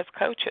now as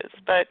coaches.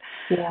 But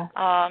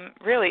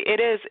really,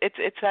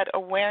 it's that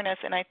awareness,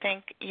 and I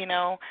think,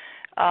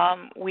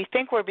 we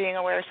think we're being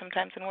aware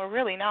sometimes, and we're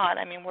really not.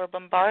 I mean, we're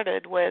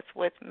bombarded with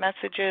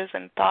messages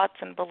and thoughts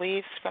and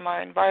beliefs from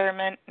our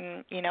environment,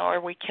 and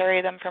or we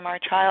carry them from our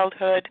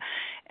childhood,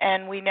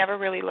 and we never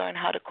really learn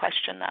how to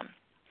question them.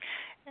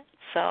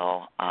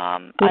 So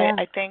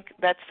I think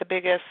that's the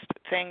biggest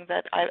thing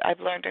that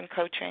I've learned in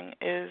coaching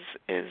is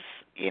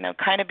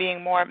kind of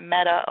being more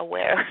meta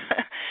aware,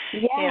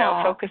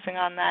 focusing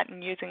on that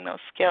and using those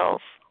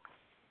skills.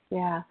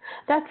 Yeah,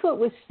 that's what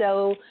was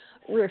so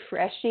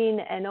refreshing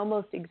and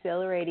almost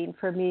exhilarating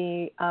for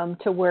me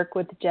to work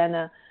with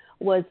Jenna,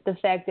 was the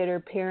fact that her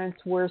parents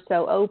were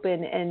so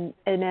open, and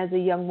as a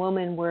young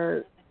woman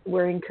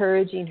we're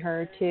encouraging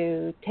her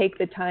to take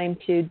the time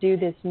to do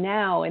this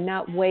now and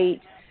not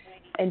wait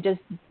and just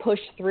push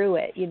through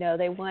it.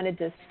 They wanted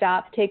to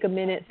stop, take a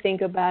minute,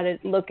 think about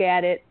it, look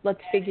at it, let's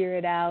figure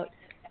it out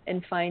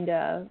and find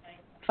a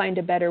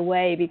better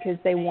way, because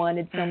they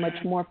wanted so much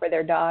more for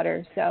their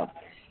daughter. So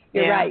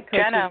you're right, Coach.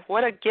 Jenna,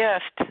 what a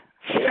gift.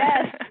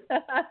 Yes.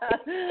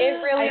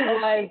 It really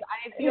was.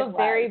 I feel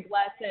very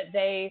blessed that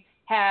they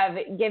have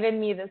given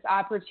me this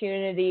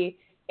opportunity,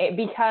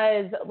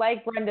 because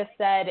like Brenda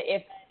said,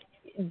 if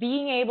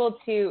being able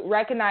to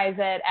recognize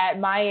it at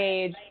my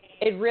age,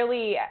 it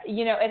really,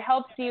 it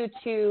helps you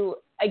to,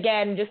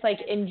 again, just like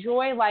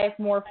enjoy life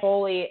more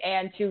fully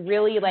and to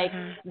really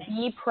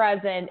be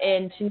present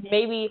and to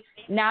maybe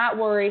not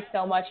worry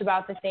so much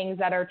about the things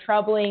that are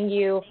troubling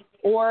you,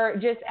 or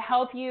just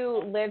help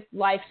you live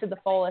life to the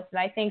fullest. And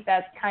I think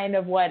that's kind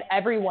of what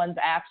everyone's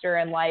after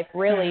in life,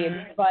 really.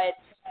 But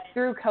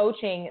through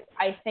coaching,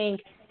 I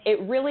think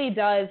it really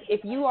does,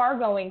 if you are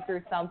going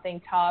through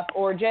something tough,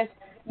 or just,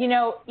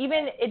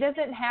 even it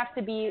doesn't have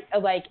to be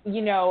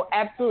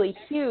absolutely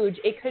huge.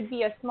 It could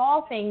be a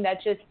small thing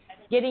that's just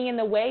getting in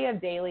the way of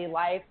daily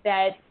life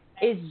that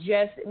is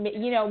just,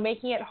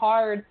 making it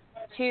hard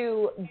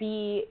to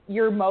be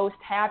your most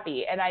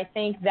happy. And I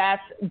think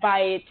that's,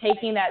 by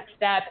taking that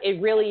step,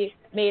 it really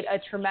made a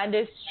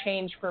tremendous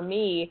change for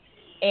me.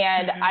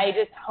 And I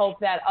just hope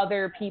that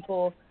other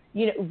people,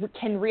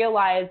 can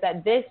realize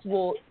that this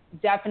will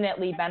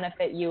definitely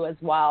benefit you as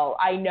well.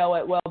 I know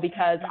it will,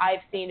 because I've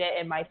seen it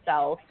in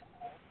myself.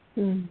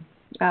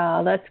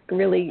 Oh, that's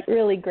really,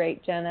 really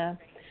great, Jenna.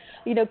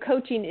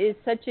 Coaching is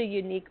such a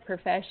unique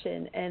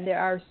profession, and there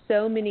are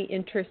so many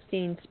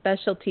interesting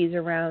specialties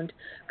around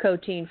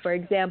coaching. For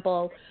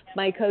example,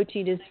 my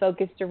coaching is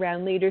focused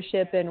around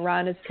leadership, and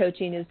Rana's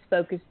coaching is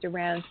focused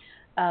around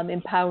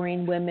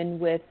empowering women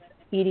with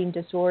eating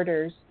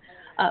disorders.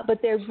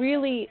 But there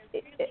really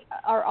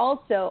are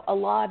also a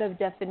lot of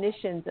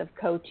definitions of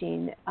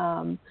coaching.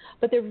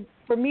 But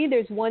for me,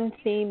 there's one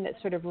theme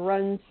that sort of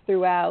runs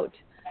throughout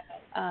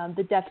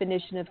the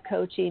definition of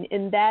coaching,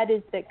 and that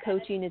is that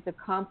coaching is a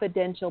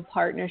confidential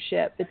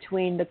partnership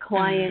between the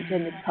client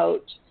and the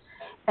coach,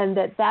 and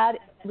that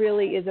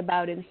really is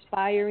about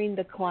inspiring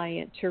the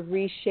client to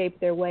reshape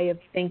their way of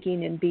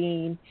thinking and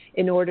being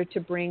in order to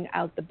bring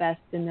out the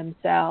best in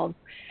themselves.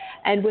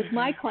 And with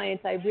my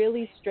clients, I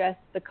really stress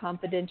the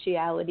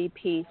confidentiality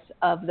piece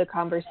of the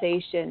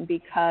conversation,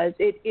 because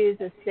it is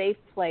a safe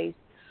place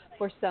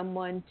for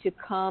someone to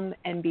come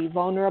and be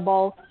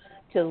vulnerable,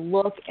 to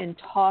look and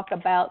talk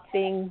about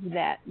things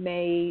that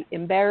may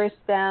embarrass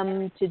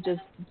them, to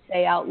just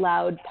say out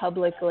loud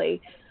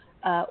publicly,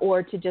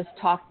 or to just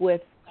talk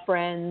with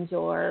friends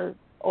or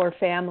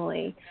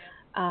family.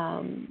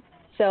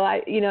 So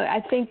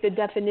I think the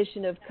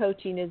definition of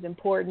coaching is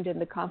important, and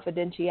the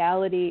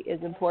confidentiality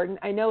is important.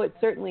 I know it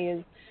certainly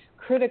is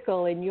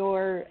critical in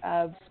your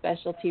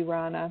specialty,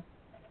 Rana.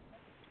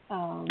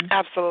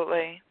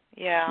 Absolutely.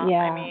 Yeah.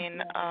 I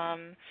mean,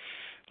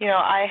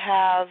 I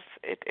have,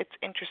 it's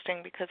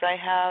interesting because I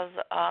have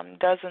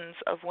dozens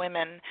of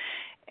women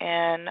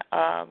in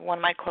one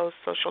of my closed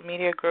social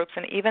media groups,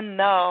 and even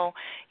though,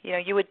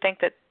 you would think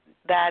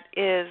that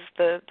is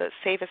the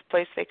safest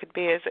place they could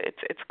be, is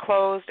it's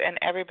closed, and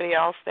everybody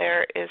else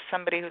there is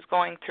somebody who's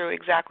going through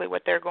exactly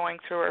what they're going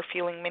through or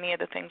feeling many of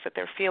the things that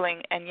they're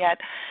feeling, and yet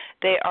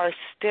they are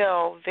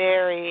still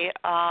very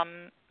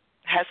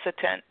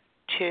hesitant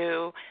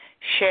to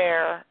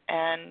share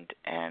and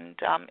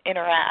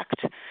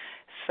interact.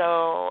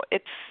 So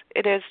it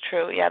is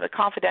true. Yeah, the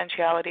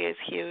confidentiality is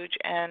huge,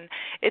 and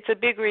it's a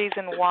big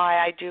reason why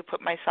I do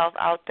put myself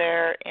out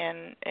there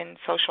in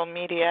social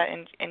media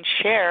and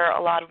share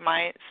a lot of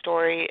my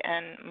story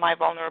and my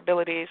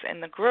vulnerabilities in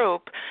the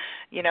group,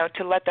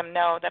 to let them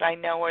know that I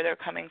know where they're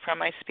coming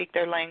from. I speak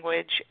their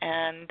language,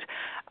 and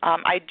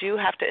I do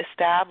have to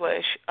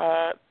establish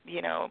a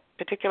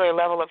particular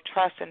level of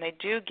trust, and they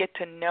do get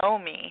to know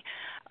me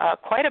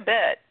quite a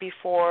bit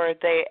before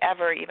they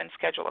ever even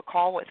schedule a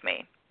call with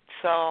me.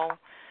 So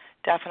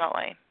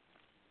definitely.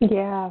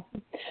 Yeah.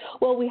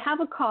 Well, we have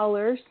a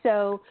caller,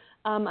 so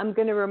I'm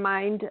going to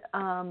remind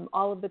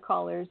all of the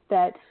callers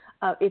that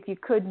if you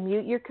could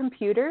mute your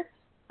computer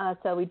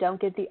so we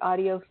don't get the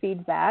audio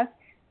feedback.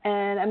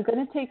 And I'm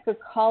going to take the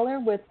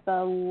caller with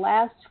the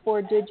last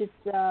four digits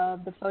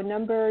of the phone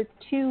number,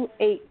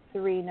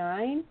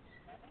 2839.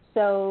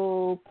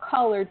 So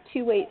caller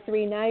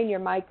 2839, your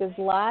mic is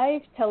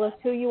live. Tell us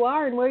who you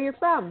are and where you're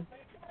from.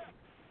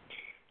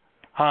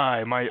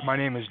 Hi, my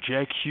name is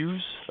Jack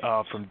Hughes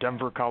from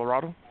Denver,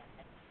 Colorado.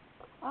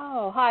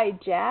 Oh, hi,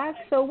 Jack.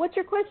 So what's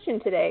your question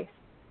today?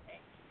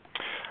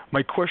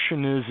 My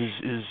question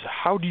is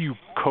how do you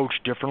coach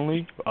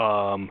differently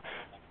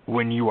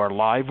when you are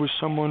live with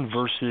someone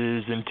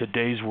versus in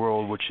today's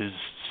world, which is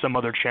some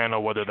other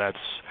channel, whether that's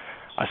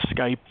a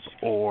Skype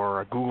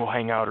or a Google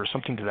Hangout or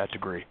something to that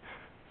degree?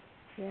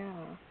 Yeah,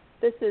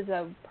 this is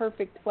a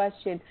perfect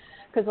question.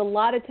 Because a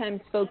lot of times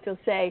folks will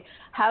say,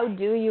 how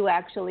do you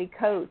actually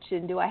coach?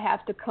 And do I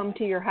have to come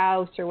to your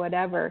house or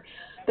whatever?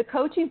 The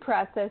coaching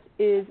process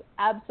is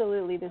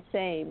absolutely the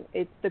same.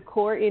 It's the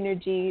core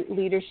energy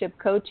leadership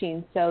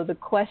coaching. So the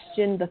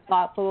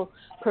thoughtful,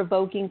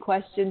 provoking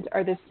questions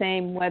are the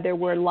same, whether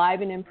we're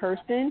live and in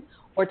person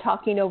or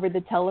talking over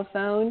the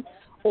telephone,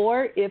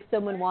 or if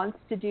someone wants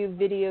to do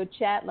video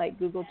chat like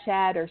Google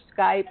Chat or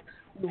Skype.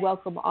 We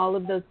welcome all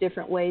of those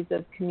different ways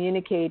of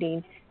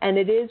communicating. And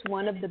it is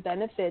one of the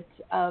benefits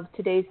of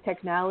today's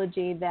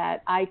technology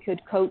that I could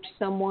coach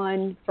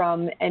someone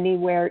from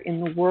anywhere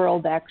in the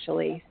world,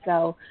 actually.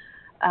 So,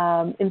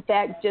 in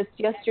fact, just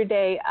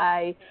yesterday,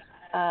 I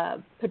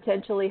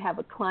potentially have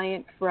a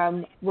client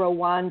from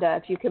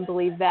Rwanda, if you can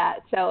believe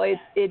that. So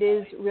it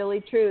is really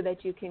true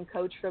that you can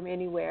coach from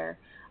anywhere.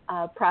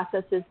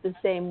 Process is the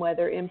same,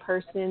 whether in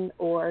person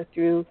or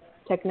through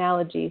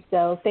technology.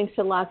 So thanks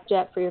a lot,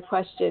 Jet, for your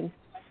question.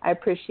 I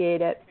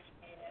appreciate it.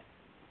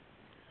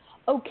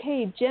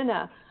 Okay,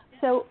 Jenna.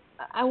 So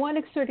I want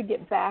to sort of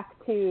get back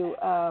to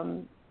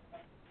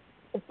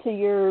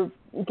your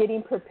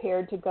getting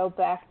prepared to go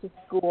back to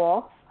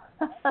school.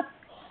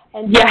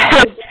 And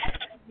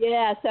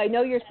yes, I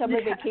know your summer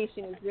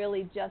vacation is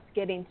really just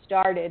getting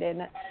started,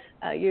 and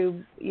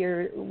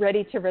you're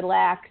ready to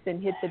relax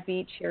and hit the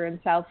beach here in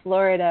South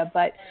Florida.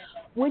 But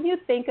when you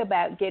think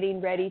about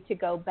getting ready to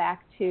go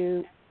back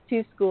to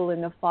school in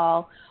the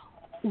fall,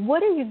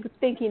 what are you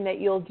thinking that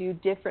you'll do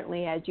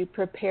differently as you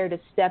prepare to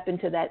step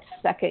into that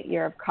second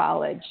year of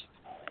college?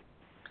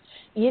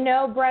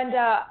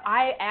 Brenda,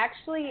 I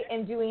actually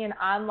am doing an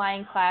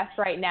online class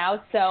right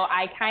now, so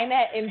I kind of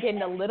am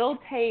getting a little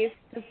taste,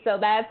 so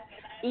that's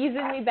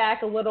easing me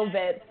back a little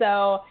bit.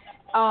 So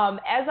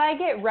as I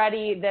get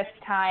ready this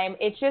time,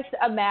 it's just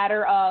a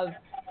matter of,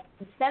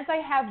 since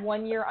I have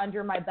 1 year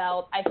under my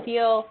belt, I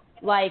feel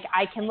like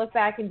I can look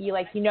back and be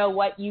like, you know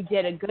what, you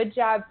did a good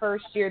job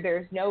first year.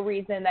 There's no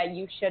reason that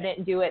you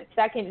shouldn't do it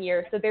second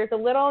year. So there's a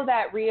little of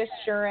that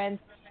reassurance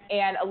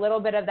and a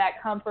little bit of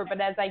that comfort. But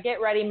as I get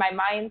ready, my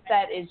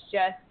mindset is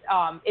just,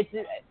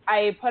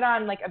 I put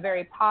on like a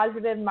very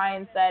positive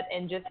mindset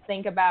and just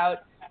think about,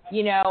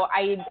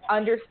 I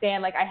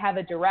understand like I have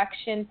a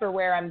direction for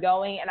where I'm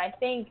going. And I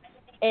think,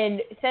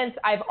 and since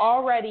I've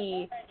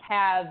already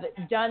have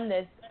done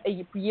this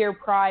a year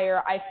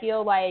prior, I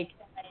feel like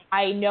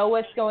I know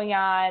what's going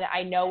on,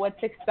 I know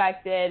what's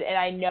expected, and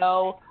I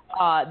know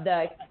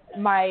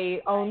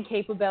my own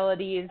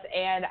capabilities.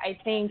 And I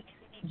think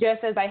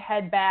just as I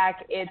head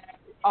back,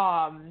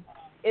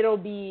 it'll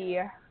be,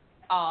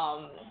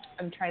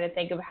 I'm trying to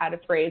think of how to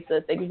phrase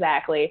this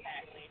exactly.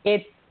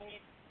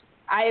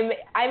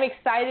 I'm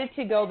excited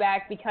to go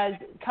back because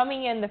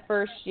coming in the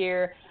first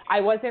year, I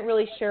wasn't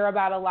really sure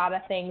about a lot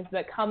of things,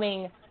 but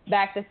coming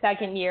back the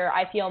second year,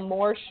 I feel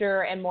more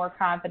sure and more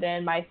confident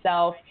in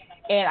myself.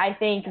 And I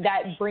think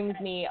that brings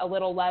me a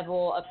little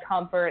level of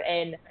comfort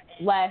and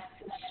less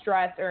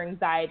stress or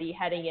anxiety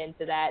heading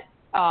into that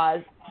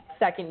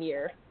second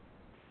year.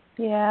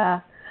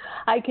 Yeah,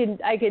 I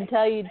can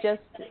tell you,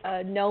 just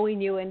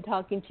knowing you and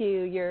talking to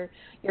you,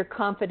 your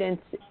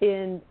confidence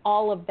in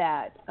all of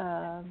that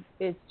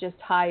is just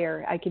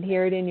higher. I can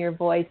hear it in your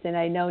voice, and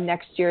I know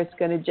next year it's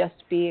going to just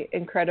be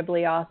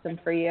incredibly awesome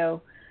for you.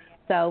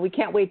 So we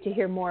can't wait to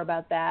hear more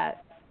about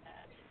that.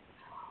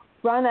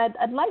 Rana,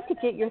 I'd like to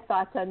get your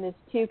thoughts on this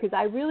too, because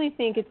I really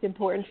think it's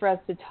important for us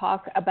to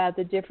talk about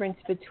the difference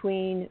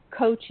between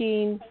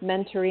coaching,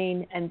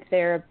 mentoring, and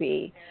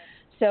therapy.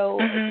 So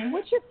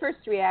what's your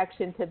first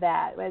reaction to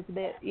that? As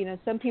that,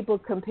 some people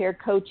compare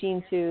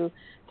coaching to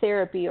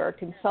therapy or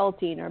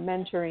consulting or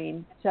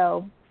mentoring.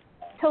 So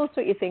tell us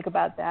what you think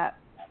about that.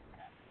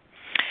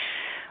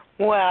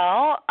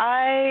 Well,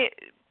 I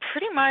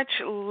pretty much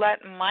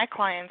let my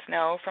clients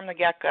know from the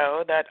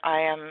get-go that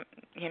I am,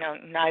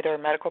 neither a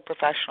medical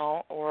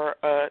professional or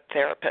a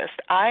therapist.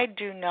 I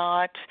do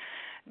not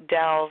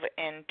delve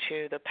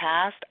into the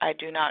past. I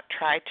do not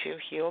try to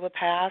heal the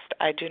past.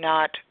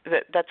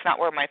 That's not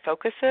where my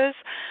focus is.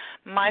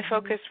 My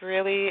focus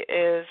really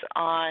is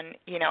on,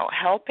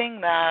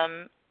 helping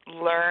them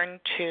learn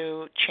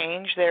to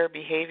change their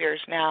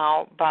behaviors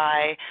now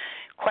by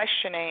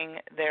questioning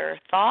their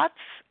thoughts.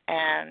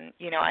 And,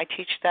 I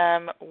teach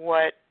them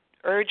what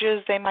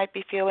urges they might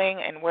be feeling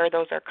and where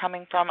those are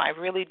coming from. I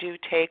really do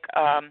take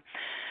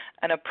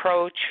an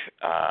approach.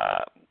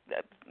 I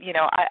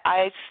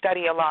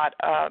study a lot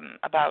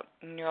about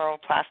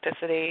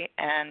neuroplasticity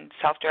and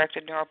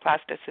self-directed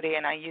neuroplasticity,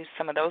 and I use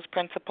some of those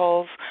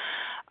principles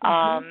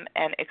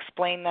and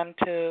explain them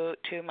to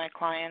my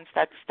clients.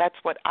 That's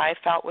what I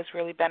felt was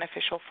really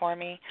beneficial for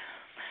me.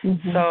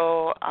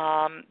 So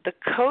the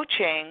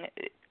coaching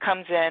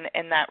comes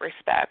in that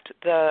respect.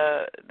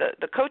 The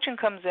coaching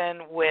comes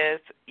in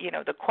with,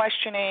 the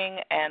questioning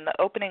and the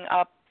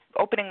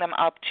opening them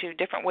up to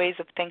different ways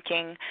of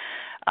thinking,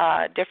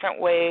 different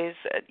ways,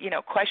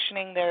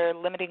 questioning their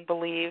limiting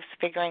beliefs,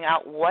 figuring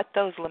out what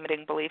those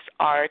limiting beliefs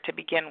are to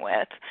begin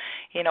with.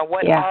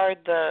 What are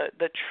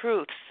the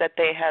truths that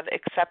they have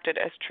accepted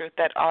as truth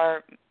that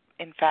are,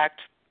 in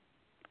fact,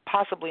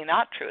 possibly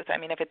not truth. I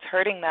mean, if it's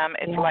hurting them,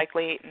 it's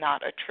likely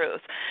not a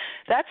truth.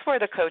 That's where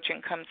the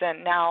coaching comes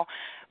in. Now,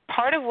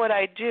 part of what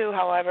I do,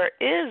 however,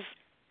 is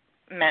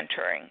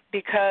mentoring,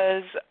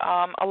 because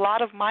a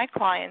lot of my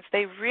clients,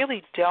 they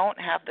really don't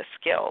have the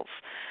skills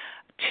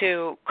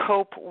to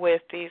cope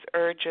with these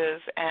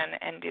urges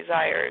and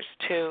desires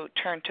to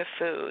turn to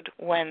food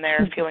when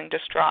they're feeling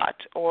distraught,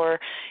 or,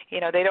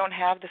 they don't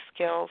have the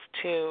skills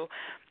to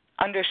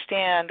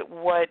understand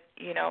what,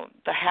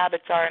 the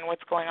habits are and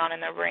what's going on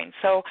in their brain.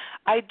 So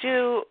I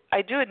do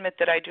admit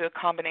that I do a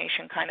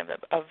combination kind of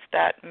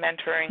that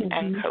mentoring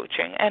and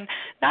coaching. And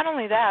not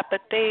only that,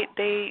 but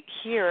they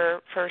hear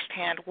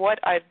firsthand what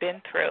I've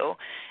been through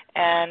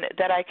and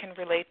that I can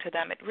relate to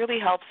them. It really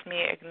helps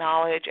me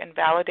acknowledge and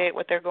validate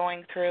what they're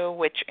going through,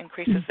 which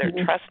increases their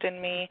trust in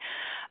me.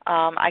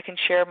 I can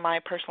share my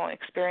personal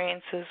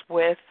experiences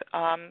with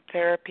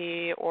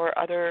therapy or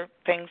other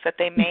things that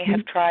they may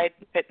have tried,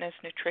 fitness,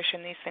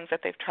 nutrition, these things that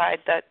they've tried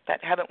that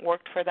haven't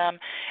worked for them,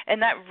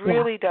 and that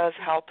really does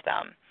help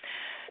them.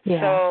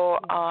 So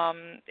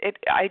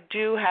I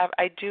do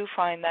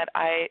find that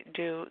I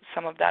do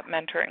some of that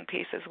mentoring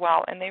piece as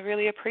well, and they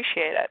really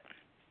appreciate it.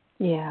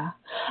 Yeah,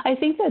 I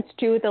think that's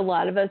true with a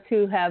lot of us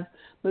who have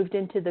moved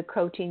into the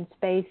coaching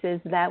space, is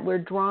that we're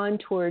drawn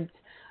towards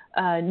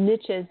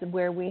niches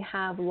where we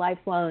have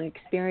lifelong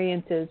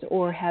experiences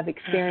or have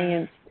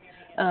experienced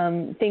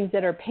things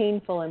that are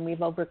painful and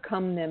we've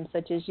overcome them,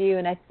 such as you.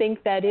 And I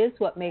think that is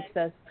what makes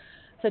us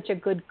such a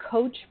good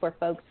coach for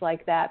folks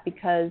like that,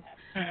 because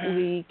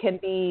we can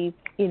be,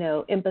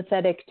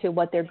 empathetic to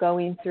what they're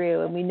going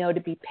through, and we know to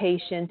be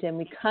patient, and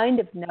we kind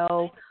of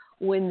know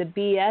when the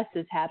BS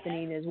is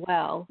happening as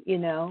well,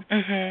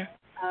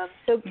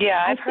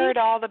 I've heard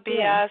all the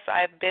BS.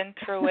 I've been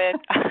through it.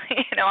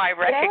 I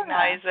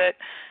recognize it.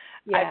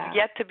 I've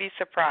yet to be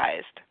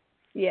surprised.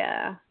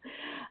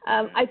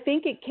 I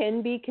think it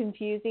can be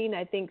confusing.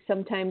 I think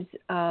sometimes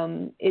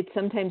it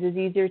sometimes is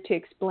easier to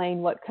explain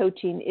what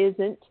coaching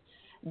isn't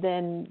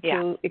than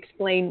to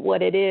explain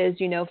what it is.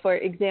 For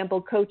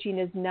example, coaching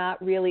is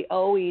not really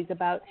always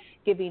about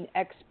giving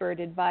expert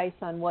advice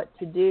on what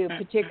to do,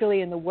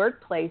 particularly in the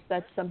workplace.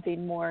 That's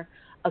something more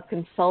a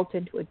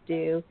consultant would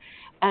do.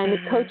 And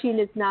coaching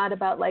is not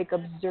about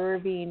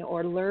observing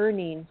or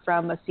learning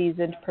from a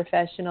seasoned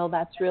professional.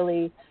 That's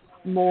really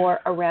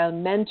more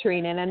around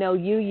mentoring. And I know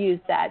you use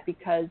that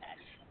because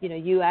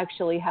you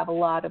actually have a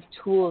lot of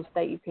tools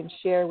that you can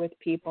share with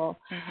people.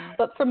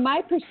 But from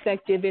my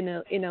perspective,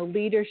 in a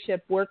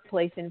leadership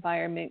workplace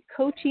environment,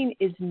 coaching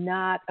is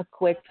not a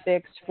quick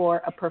fix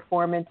for a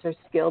performance or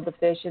skill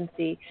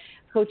deficiency.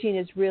 Coaching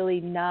is really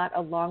not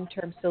a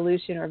long-term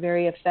solution or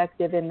very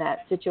effective in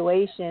that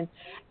situation.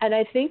 And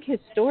I think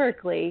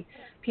historically,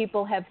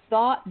 people have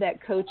thought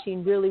that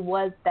coaching really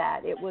was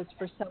that. It was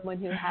for someone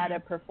who had a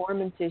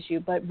performance issue,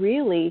 but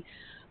really,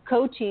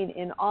 coaching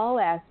in all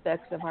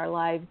aspects of our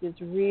lives is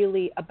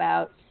really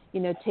about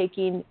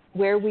taking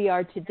where we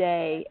are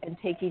today and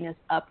taking us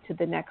up to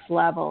the next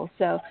level.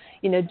 So,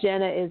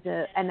 Jenna is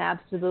an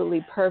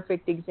absolutely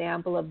perfect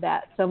example of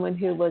that, someone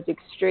who was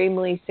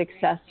extremely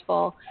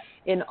successful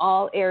in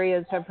all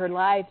areas of her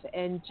life,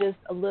 and just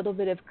a little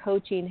bit of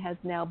coaching has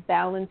now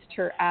balanced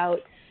her out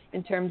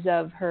in terms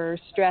of her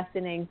stress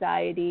and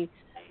anxiety,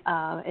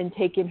 and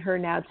taken her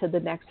now to the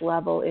next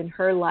level in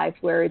her life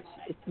where it's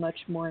much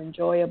more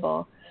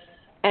enjoyable.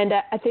 And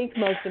I think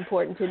most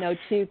important to know,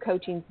 too,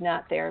 coaching's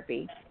not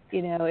therapy.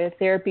 If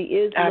therapy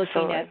is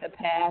looking at the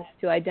past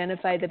to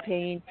identify the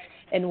pain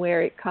and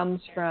where it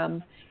comes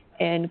from,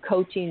 and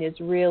coaching is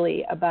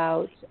really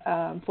about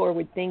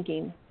forward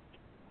thinking.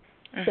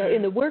 Mm-hmm. So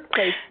in the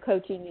workplace,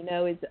 coaching,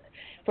 is,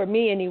 for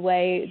me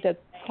anyway, the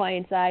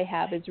clients I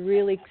have, is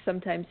really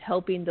sometimes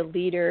helping the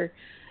leader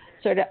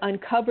sort of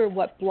uncover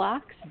what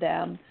blocks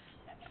them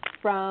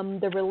from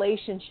the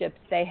relationships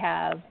they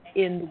have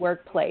in the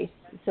workplace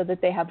so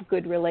that they have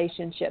good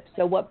relationships.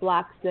 So what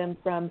blocks them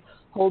from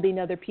holding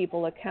other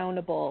people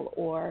accountable,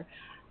 or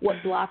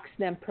what blocks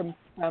them from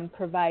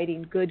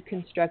providing good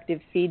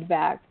constructive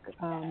feedback,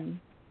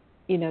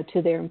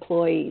 to their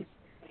employees.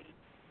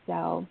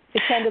 So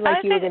it sounded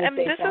like you were going to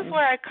say something. This is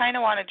where I kind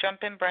of want to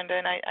jump in, Brenda,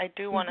 and I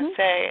do want to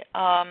say,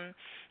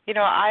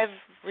 I've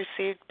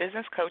received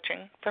business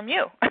coaching from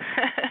you.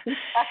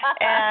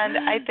 And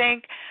I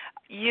think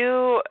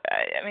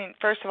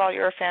first of all,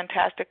 you're a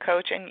fantastic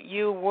coach, and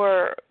you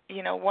were,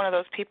 one of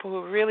those people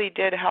who really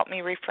did help me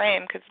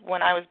reframe, because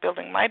when I was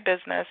building my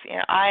business,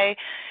 I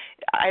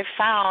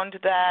found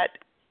that,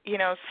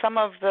 some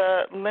of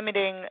the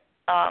limiting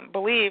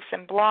beliefs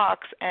and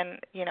blocks and,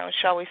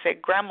 shall we say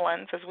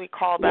gremlins, as we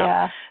call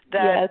them,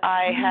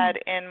 I had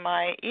in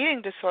my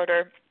eating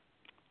disorder,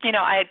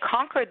 I had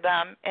conquered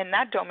them in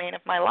that domain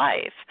of my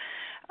life,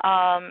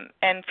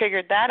 and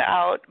figured that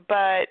out.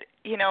 But,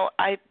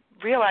 I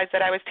realized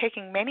that I was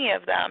taking many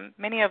of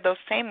those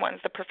same ones,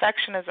 the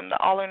perfectionism, the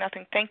all or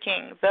nothing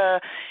thinking,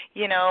 the,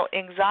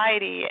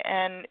 anxiety,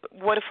 and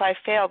what if I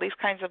fail, these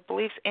kinds of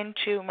beliefs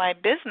into my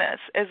business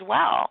as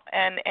well,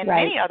 and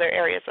many other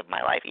areas of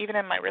my life, even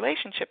in my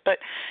relationship. But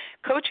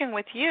coaching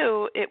with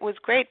you, it was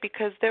great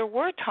because there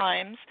were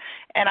times,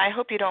 and I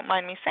hope you don't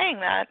mind me saying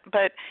that,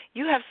 but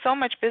you have so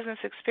much business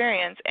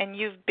experience, and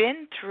you've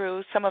been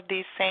through some of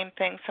these same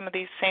things, some of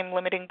these same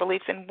limiting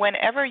beliefs, and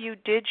whenever you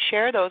did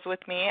share those with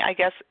me, I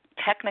guess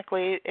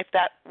technically, if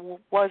that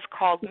was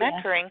called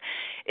mentoring,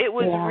 it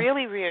was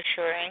really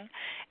reassuring,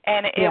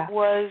 and it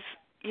was,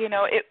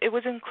 it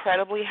was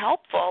incredibly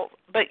helpful.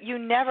 But you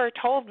never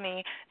told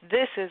me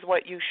this is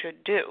what you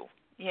should do,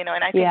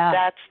 and I think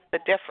that's the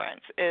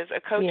difference. Is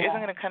a coach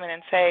isn't going to come in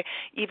and say,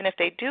 even if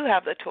they do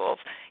have the tools,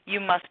 you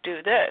must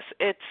do this.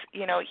 It's,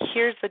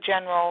 here's the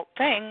general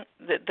thing,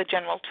 the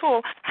general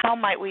tool. How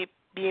might we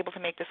be able to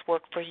make this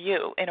work for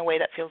you in a way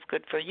that feels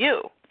good for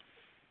you?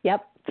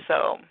 Yep.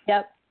 So.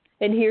 Yep.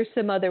 And here's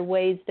some other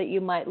ways that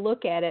you might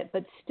look at it,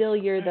 but still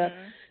you're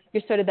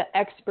sort of the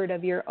expert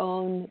of your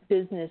own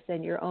business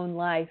and your own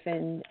life.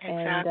 And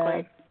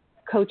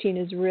coaching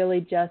is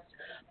really just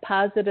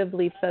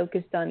positively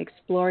focused on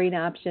exploring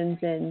options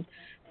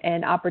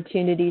and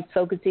opportunities,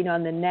 focusing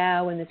on the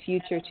now and the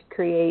future to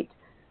create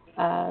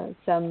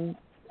some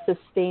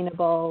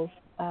sustainable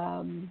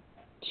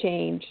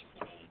change.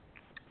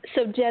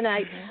 So Jenna,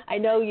 I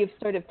know you've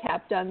sort of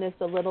tapped on this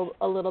a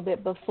little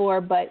bit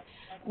before, but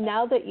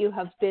now that you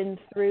have been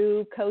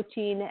through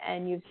coaching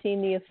and you've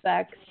seen the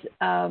effects,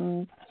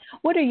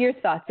 what are your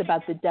thoughts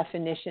about the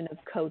definition of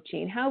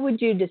coaching? How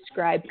would you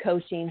describe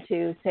coaching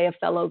to, say, a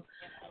fellow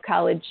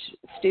college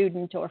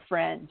student or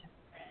friend?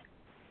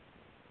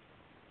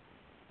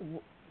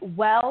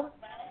 Well,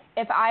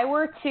 if I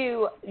were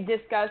to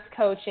discuss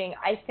coaching,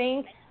 I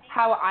think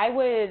how I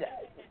would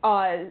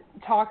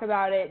talk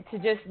about it, to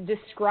just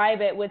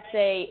describe it, would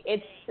say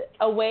it's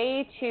a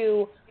way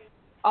to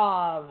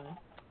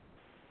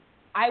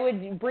I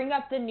would bring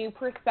up the new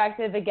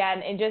perspective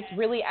again and just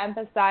really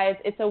emphasize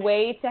it's a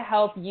way to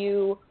help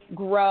you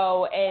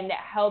grow and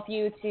help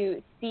you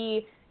to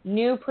see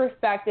new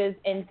perspectives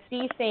and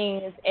see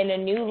things in a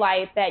new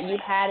light that you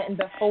hadn't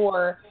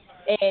before.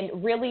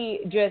 And really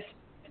just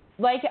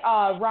like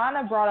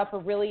Rana brought up a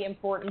really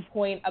important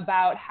point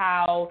about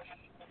how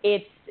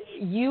it's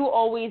you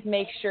always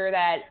make sure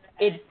that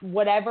it's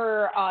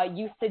whatever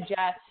you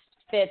suggest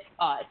fits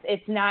us.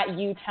 It's not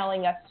you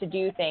telling us to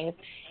do things.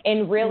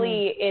 And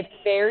really, it's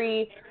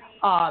very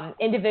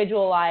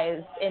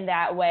individualized in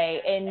that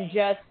way. And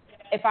just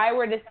if I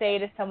were to say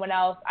to someone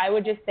else, I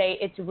would just say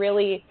it's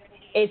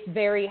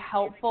very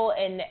helpful,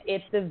 and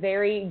it's a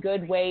very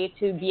good way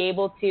to be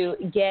able to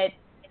get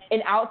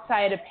an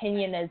outside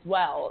opinion as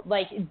well.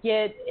 Like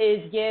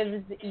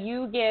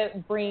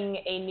bring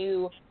a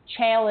new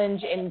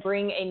challenge and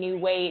bring a new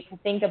way to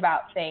think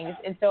about things.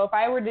 And so if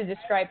I were to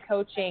describe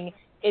coaching,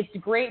 it's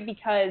great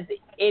because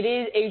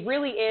it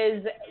really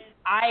is.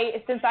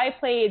 Since I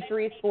played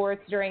 3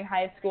 sports during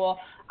high school,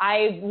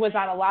 I was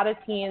on a lot of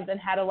teams and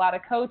had a lot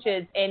of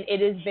coaches, and it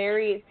is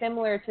very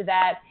similar to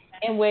that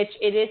in which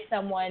it is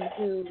someone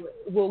who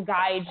will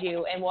guide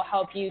you and will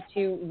help you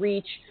to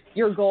reach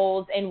your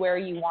goals and where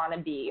you want to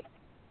be.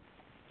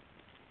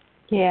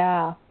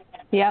 Yeah.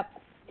 Yep.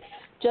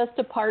 Just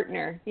a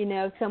partner,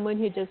 someone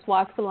who just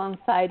walks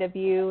alongside of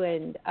you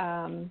and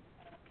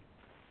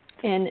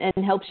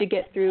helps you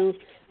get through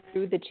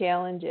the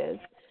challenges.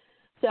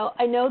 So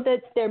I know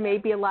that there may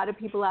be a lot of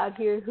people out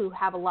here who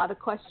have a lot of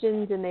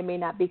questions and they may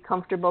not be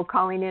comfortable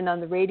calling in on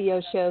the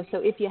radio show. So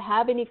if you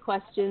have any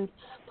questions,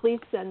 please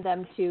send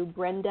them to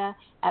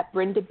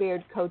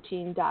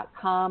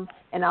brenda@brendabairdcoaching.com,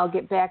 and I'll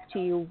get back to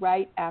you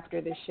right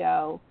after the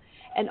show.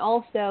 And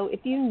also,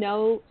 if you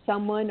know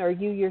someone or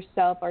you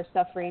yourself are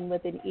suffering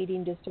with an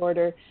eating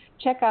disorder,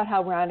 check out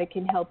how Rana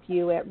can help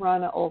you at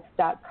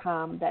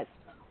ranaolk.com. That's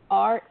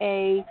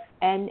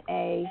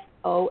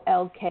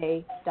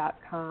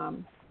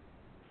RANAOLK.com.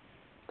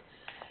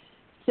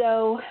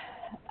 So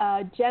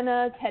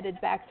Jenna's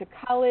headed back to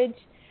college.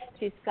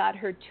 She's got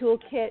her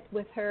toolkit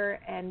with her.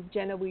 And,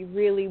 Jenna, we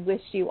really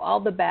wish you all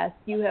the best.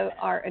 You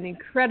are an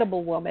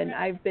incredible woman.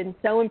 I've been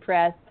so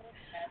impressed.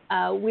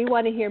 We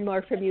want to hear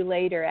more from you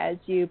later as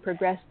you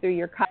progress through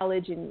your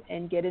college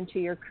and get into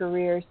your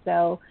career.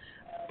 So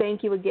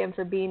thank you again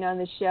for being on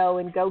the show,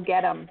 and go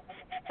get them.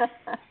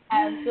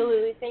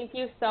 Absolutely. Thank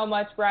you so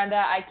much, Brenda.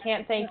 I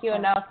can't thank you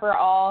enough for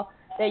all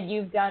that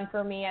you've done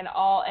for me and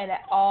all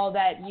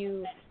that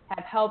you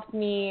have helped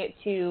me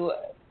to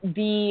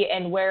be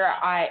and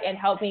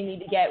helping me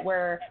to get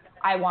where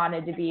I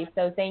wanted to be.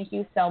 So thank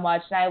you so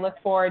much, and I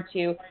look forward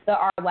to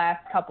our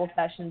last couple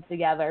sessions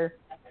together.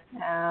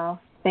 Oh,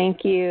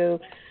 thank you.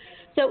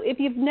 So if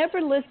you've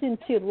never listened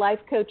to Life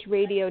Coach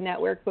Radio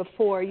Network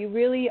before, you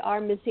really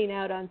are missing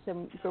out on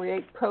some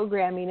great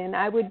programming, and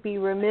I would be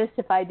remiss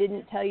if I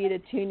didn't tell you to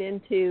tune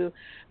into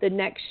the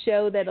next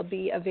show that'll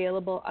be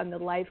available on the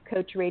Life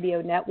Coach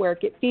Radio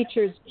Network. It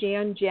features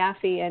Jan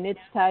Jaffe, and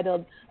it's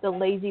titled The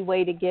Lazy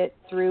Way to Get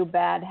Through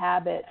Bad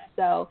Habits.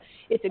 So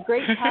it's a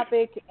great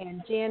topic,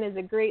 and Jan is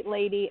a great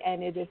lady,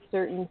 and it is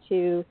certain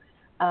to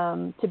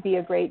be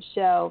a great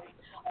show.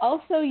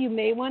 Also, you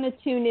may want to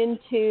tune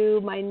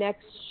into my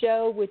next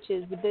show, which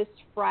is this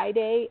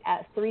Friday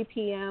at 3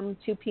 p.m.,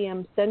 2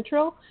 p.m.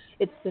 Central.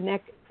 It's the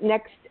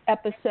next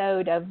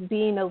episode of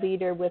Being a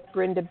Leader with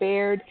Brenda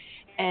Baird.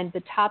 And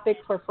the topic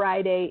for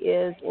Friday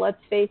is,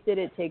 let's face it,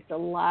 it takes a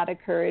lot of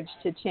courage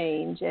to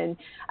change. And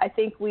I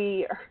think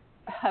we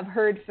have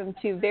heard from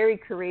two very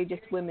courageous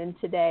women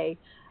today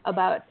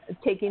about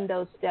taking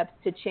those steps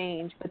to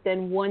change. But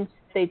then once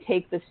they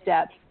take the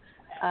steps,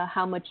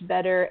 how much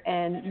better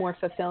and more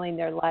fulfilling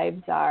their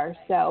lives are.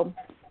 So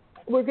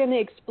we're going to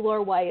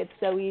explore why it's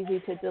so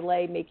easy to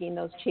delay making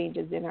those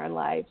changes in our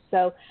lives.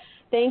 So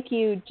thank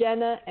you,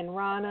 Jenna and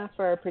Rana,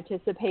 for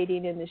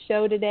participating in the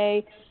show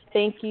today.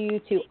 Thank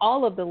you to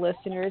all of the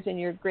listeners and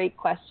your great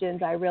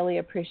questions. I really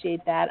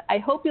appreciate that. I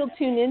hope you'll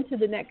tune in to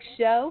the next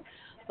show.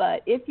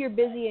 But if you're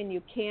busy and you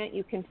can't,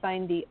 you can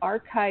find the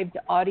archived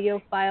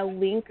audio file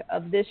link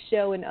of this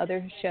show and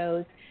other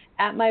shows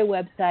at my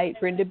website,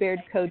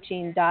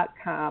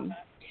 brendabairdcoaching.com.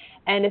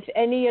 And if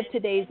any of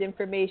today's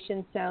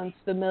information sounds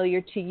familiar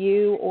to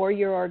you or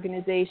your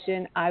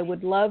organization, I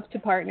would love to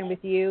partner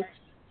with you.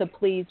 So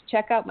please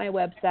check out my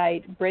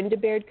website,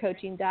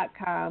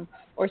 brendabairdcoaching.com,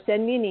 or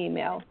send me an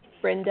email,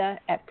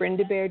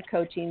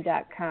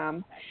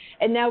 brenda@brendabairdcoaching.com.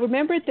 And now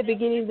remember, at the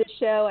beginning of the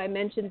show, I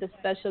mentioned the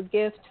special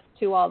gift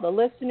to all the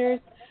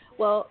listeners.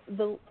 Well,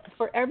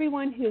 for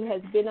everyone who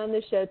has been on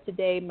the show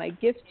today, my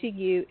gift to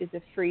you is a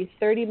free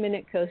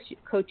 30-minute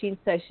coaching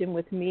session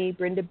with me,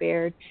 Brenda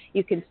Baird.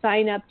 You can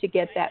sign up to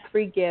get that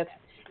free gift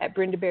at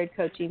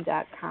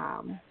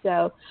brendabairdcoaching.com.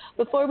 So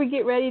before we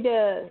get ready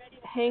to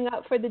hang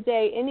up for the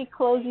day, any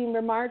closing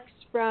remarks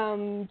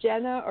from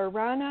Jenna or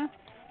Rana?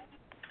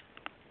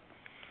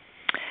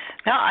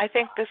 No, I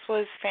think this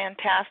was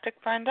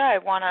fantastic, Brenda. I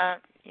want to,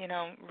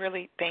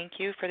 really thank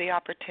you for the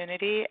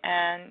opportunity.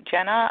 And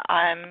Jenna,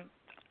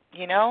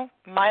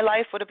 my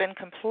life would have been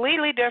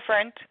completely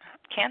different.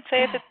 Can't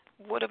say if it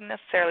would have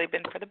necessarily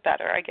been for the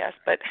better, I guess,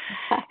 but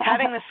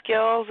having the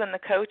skills and the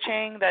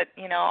coaching that,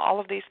 all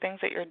of these things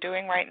that you're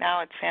doing right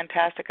now, it's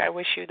fantastic. I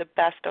wish you the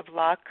best of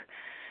luck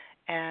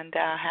and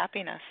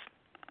happiness.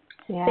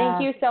 Yeah.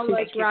 Thank you so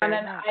much,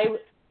 Rana.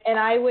 And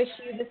I wish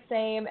you the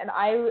same. And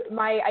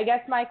I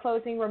guess my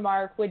closing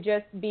remark would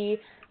just be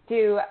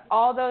to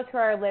all those who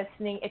are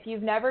listening, if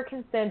you've never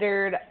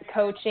considered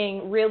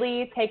coaching,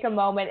 really take a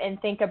moment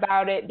and think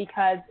about it,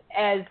 because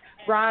as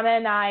Rana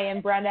and I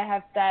and Brenda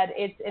have said,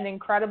 it's an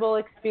incredible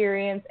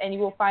experience, and you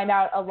will find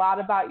out a lot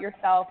about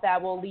yourself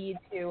that will lead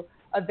to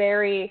a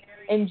very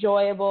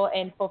enjoyable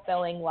and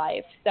fulfilling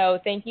life. So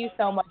thank you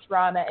so much,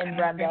 Rana and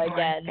Brenda,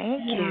 again.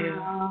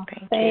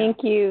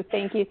 Thank you.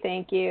 Thank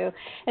you.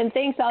 And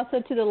thanks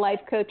also to the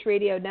Life Coach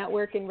Radio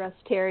Network and Russ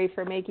Terry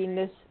for making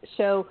this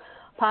show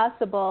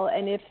possible.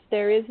 And if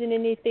there isn't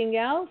anything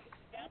else,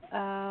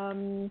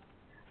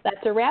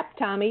 that's a wrap,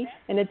 Tommy.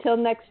 And until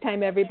next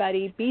time,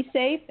 everybody, be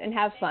safe and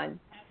have fun.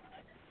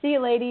 See you,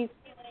 ladies.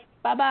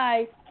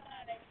 Bye-bye.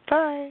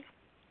 Bye.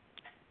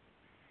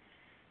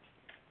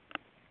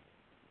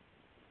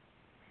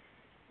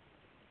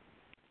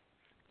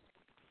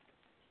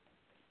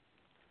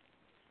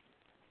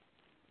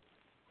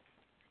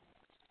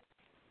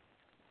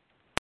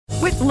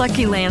 With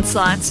Lucky Land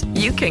Slots,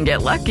 you can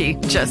get lucky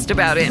just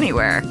about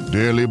anywhere.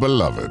 Dearly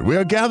beloved, we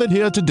are gathered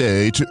here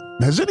today to...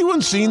 Has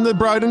anyone seen the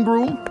bride and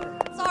groom?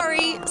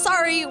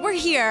 Sorry, we're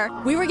here.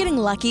 We were getting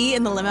lucky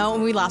in the limo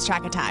and we lost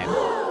track of time.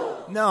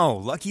 No,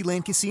 Lucky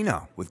Land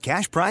Casino, with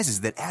cash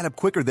prizes that add up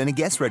quicker than a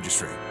guest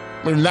registry.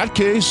 In that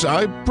case,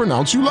 I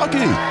pronounce you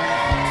lucky.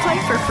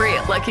 Play for free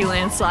at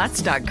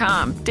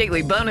LuckyLandSlots.com.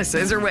 Daily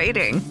bonuses are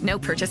waiting. No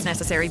purchase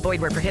necessary.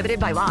 Void where prohibited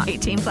by law.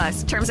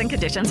 18+. Terms and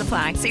conditions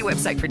apply. See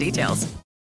website for details.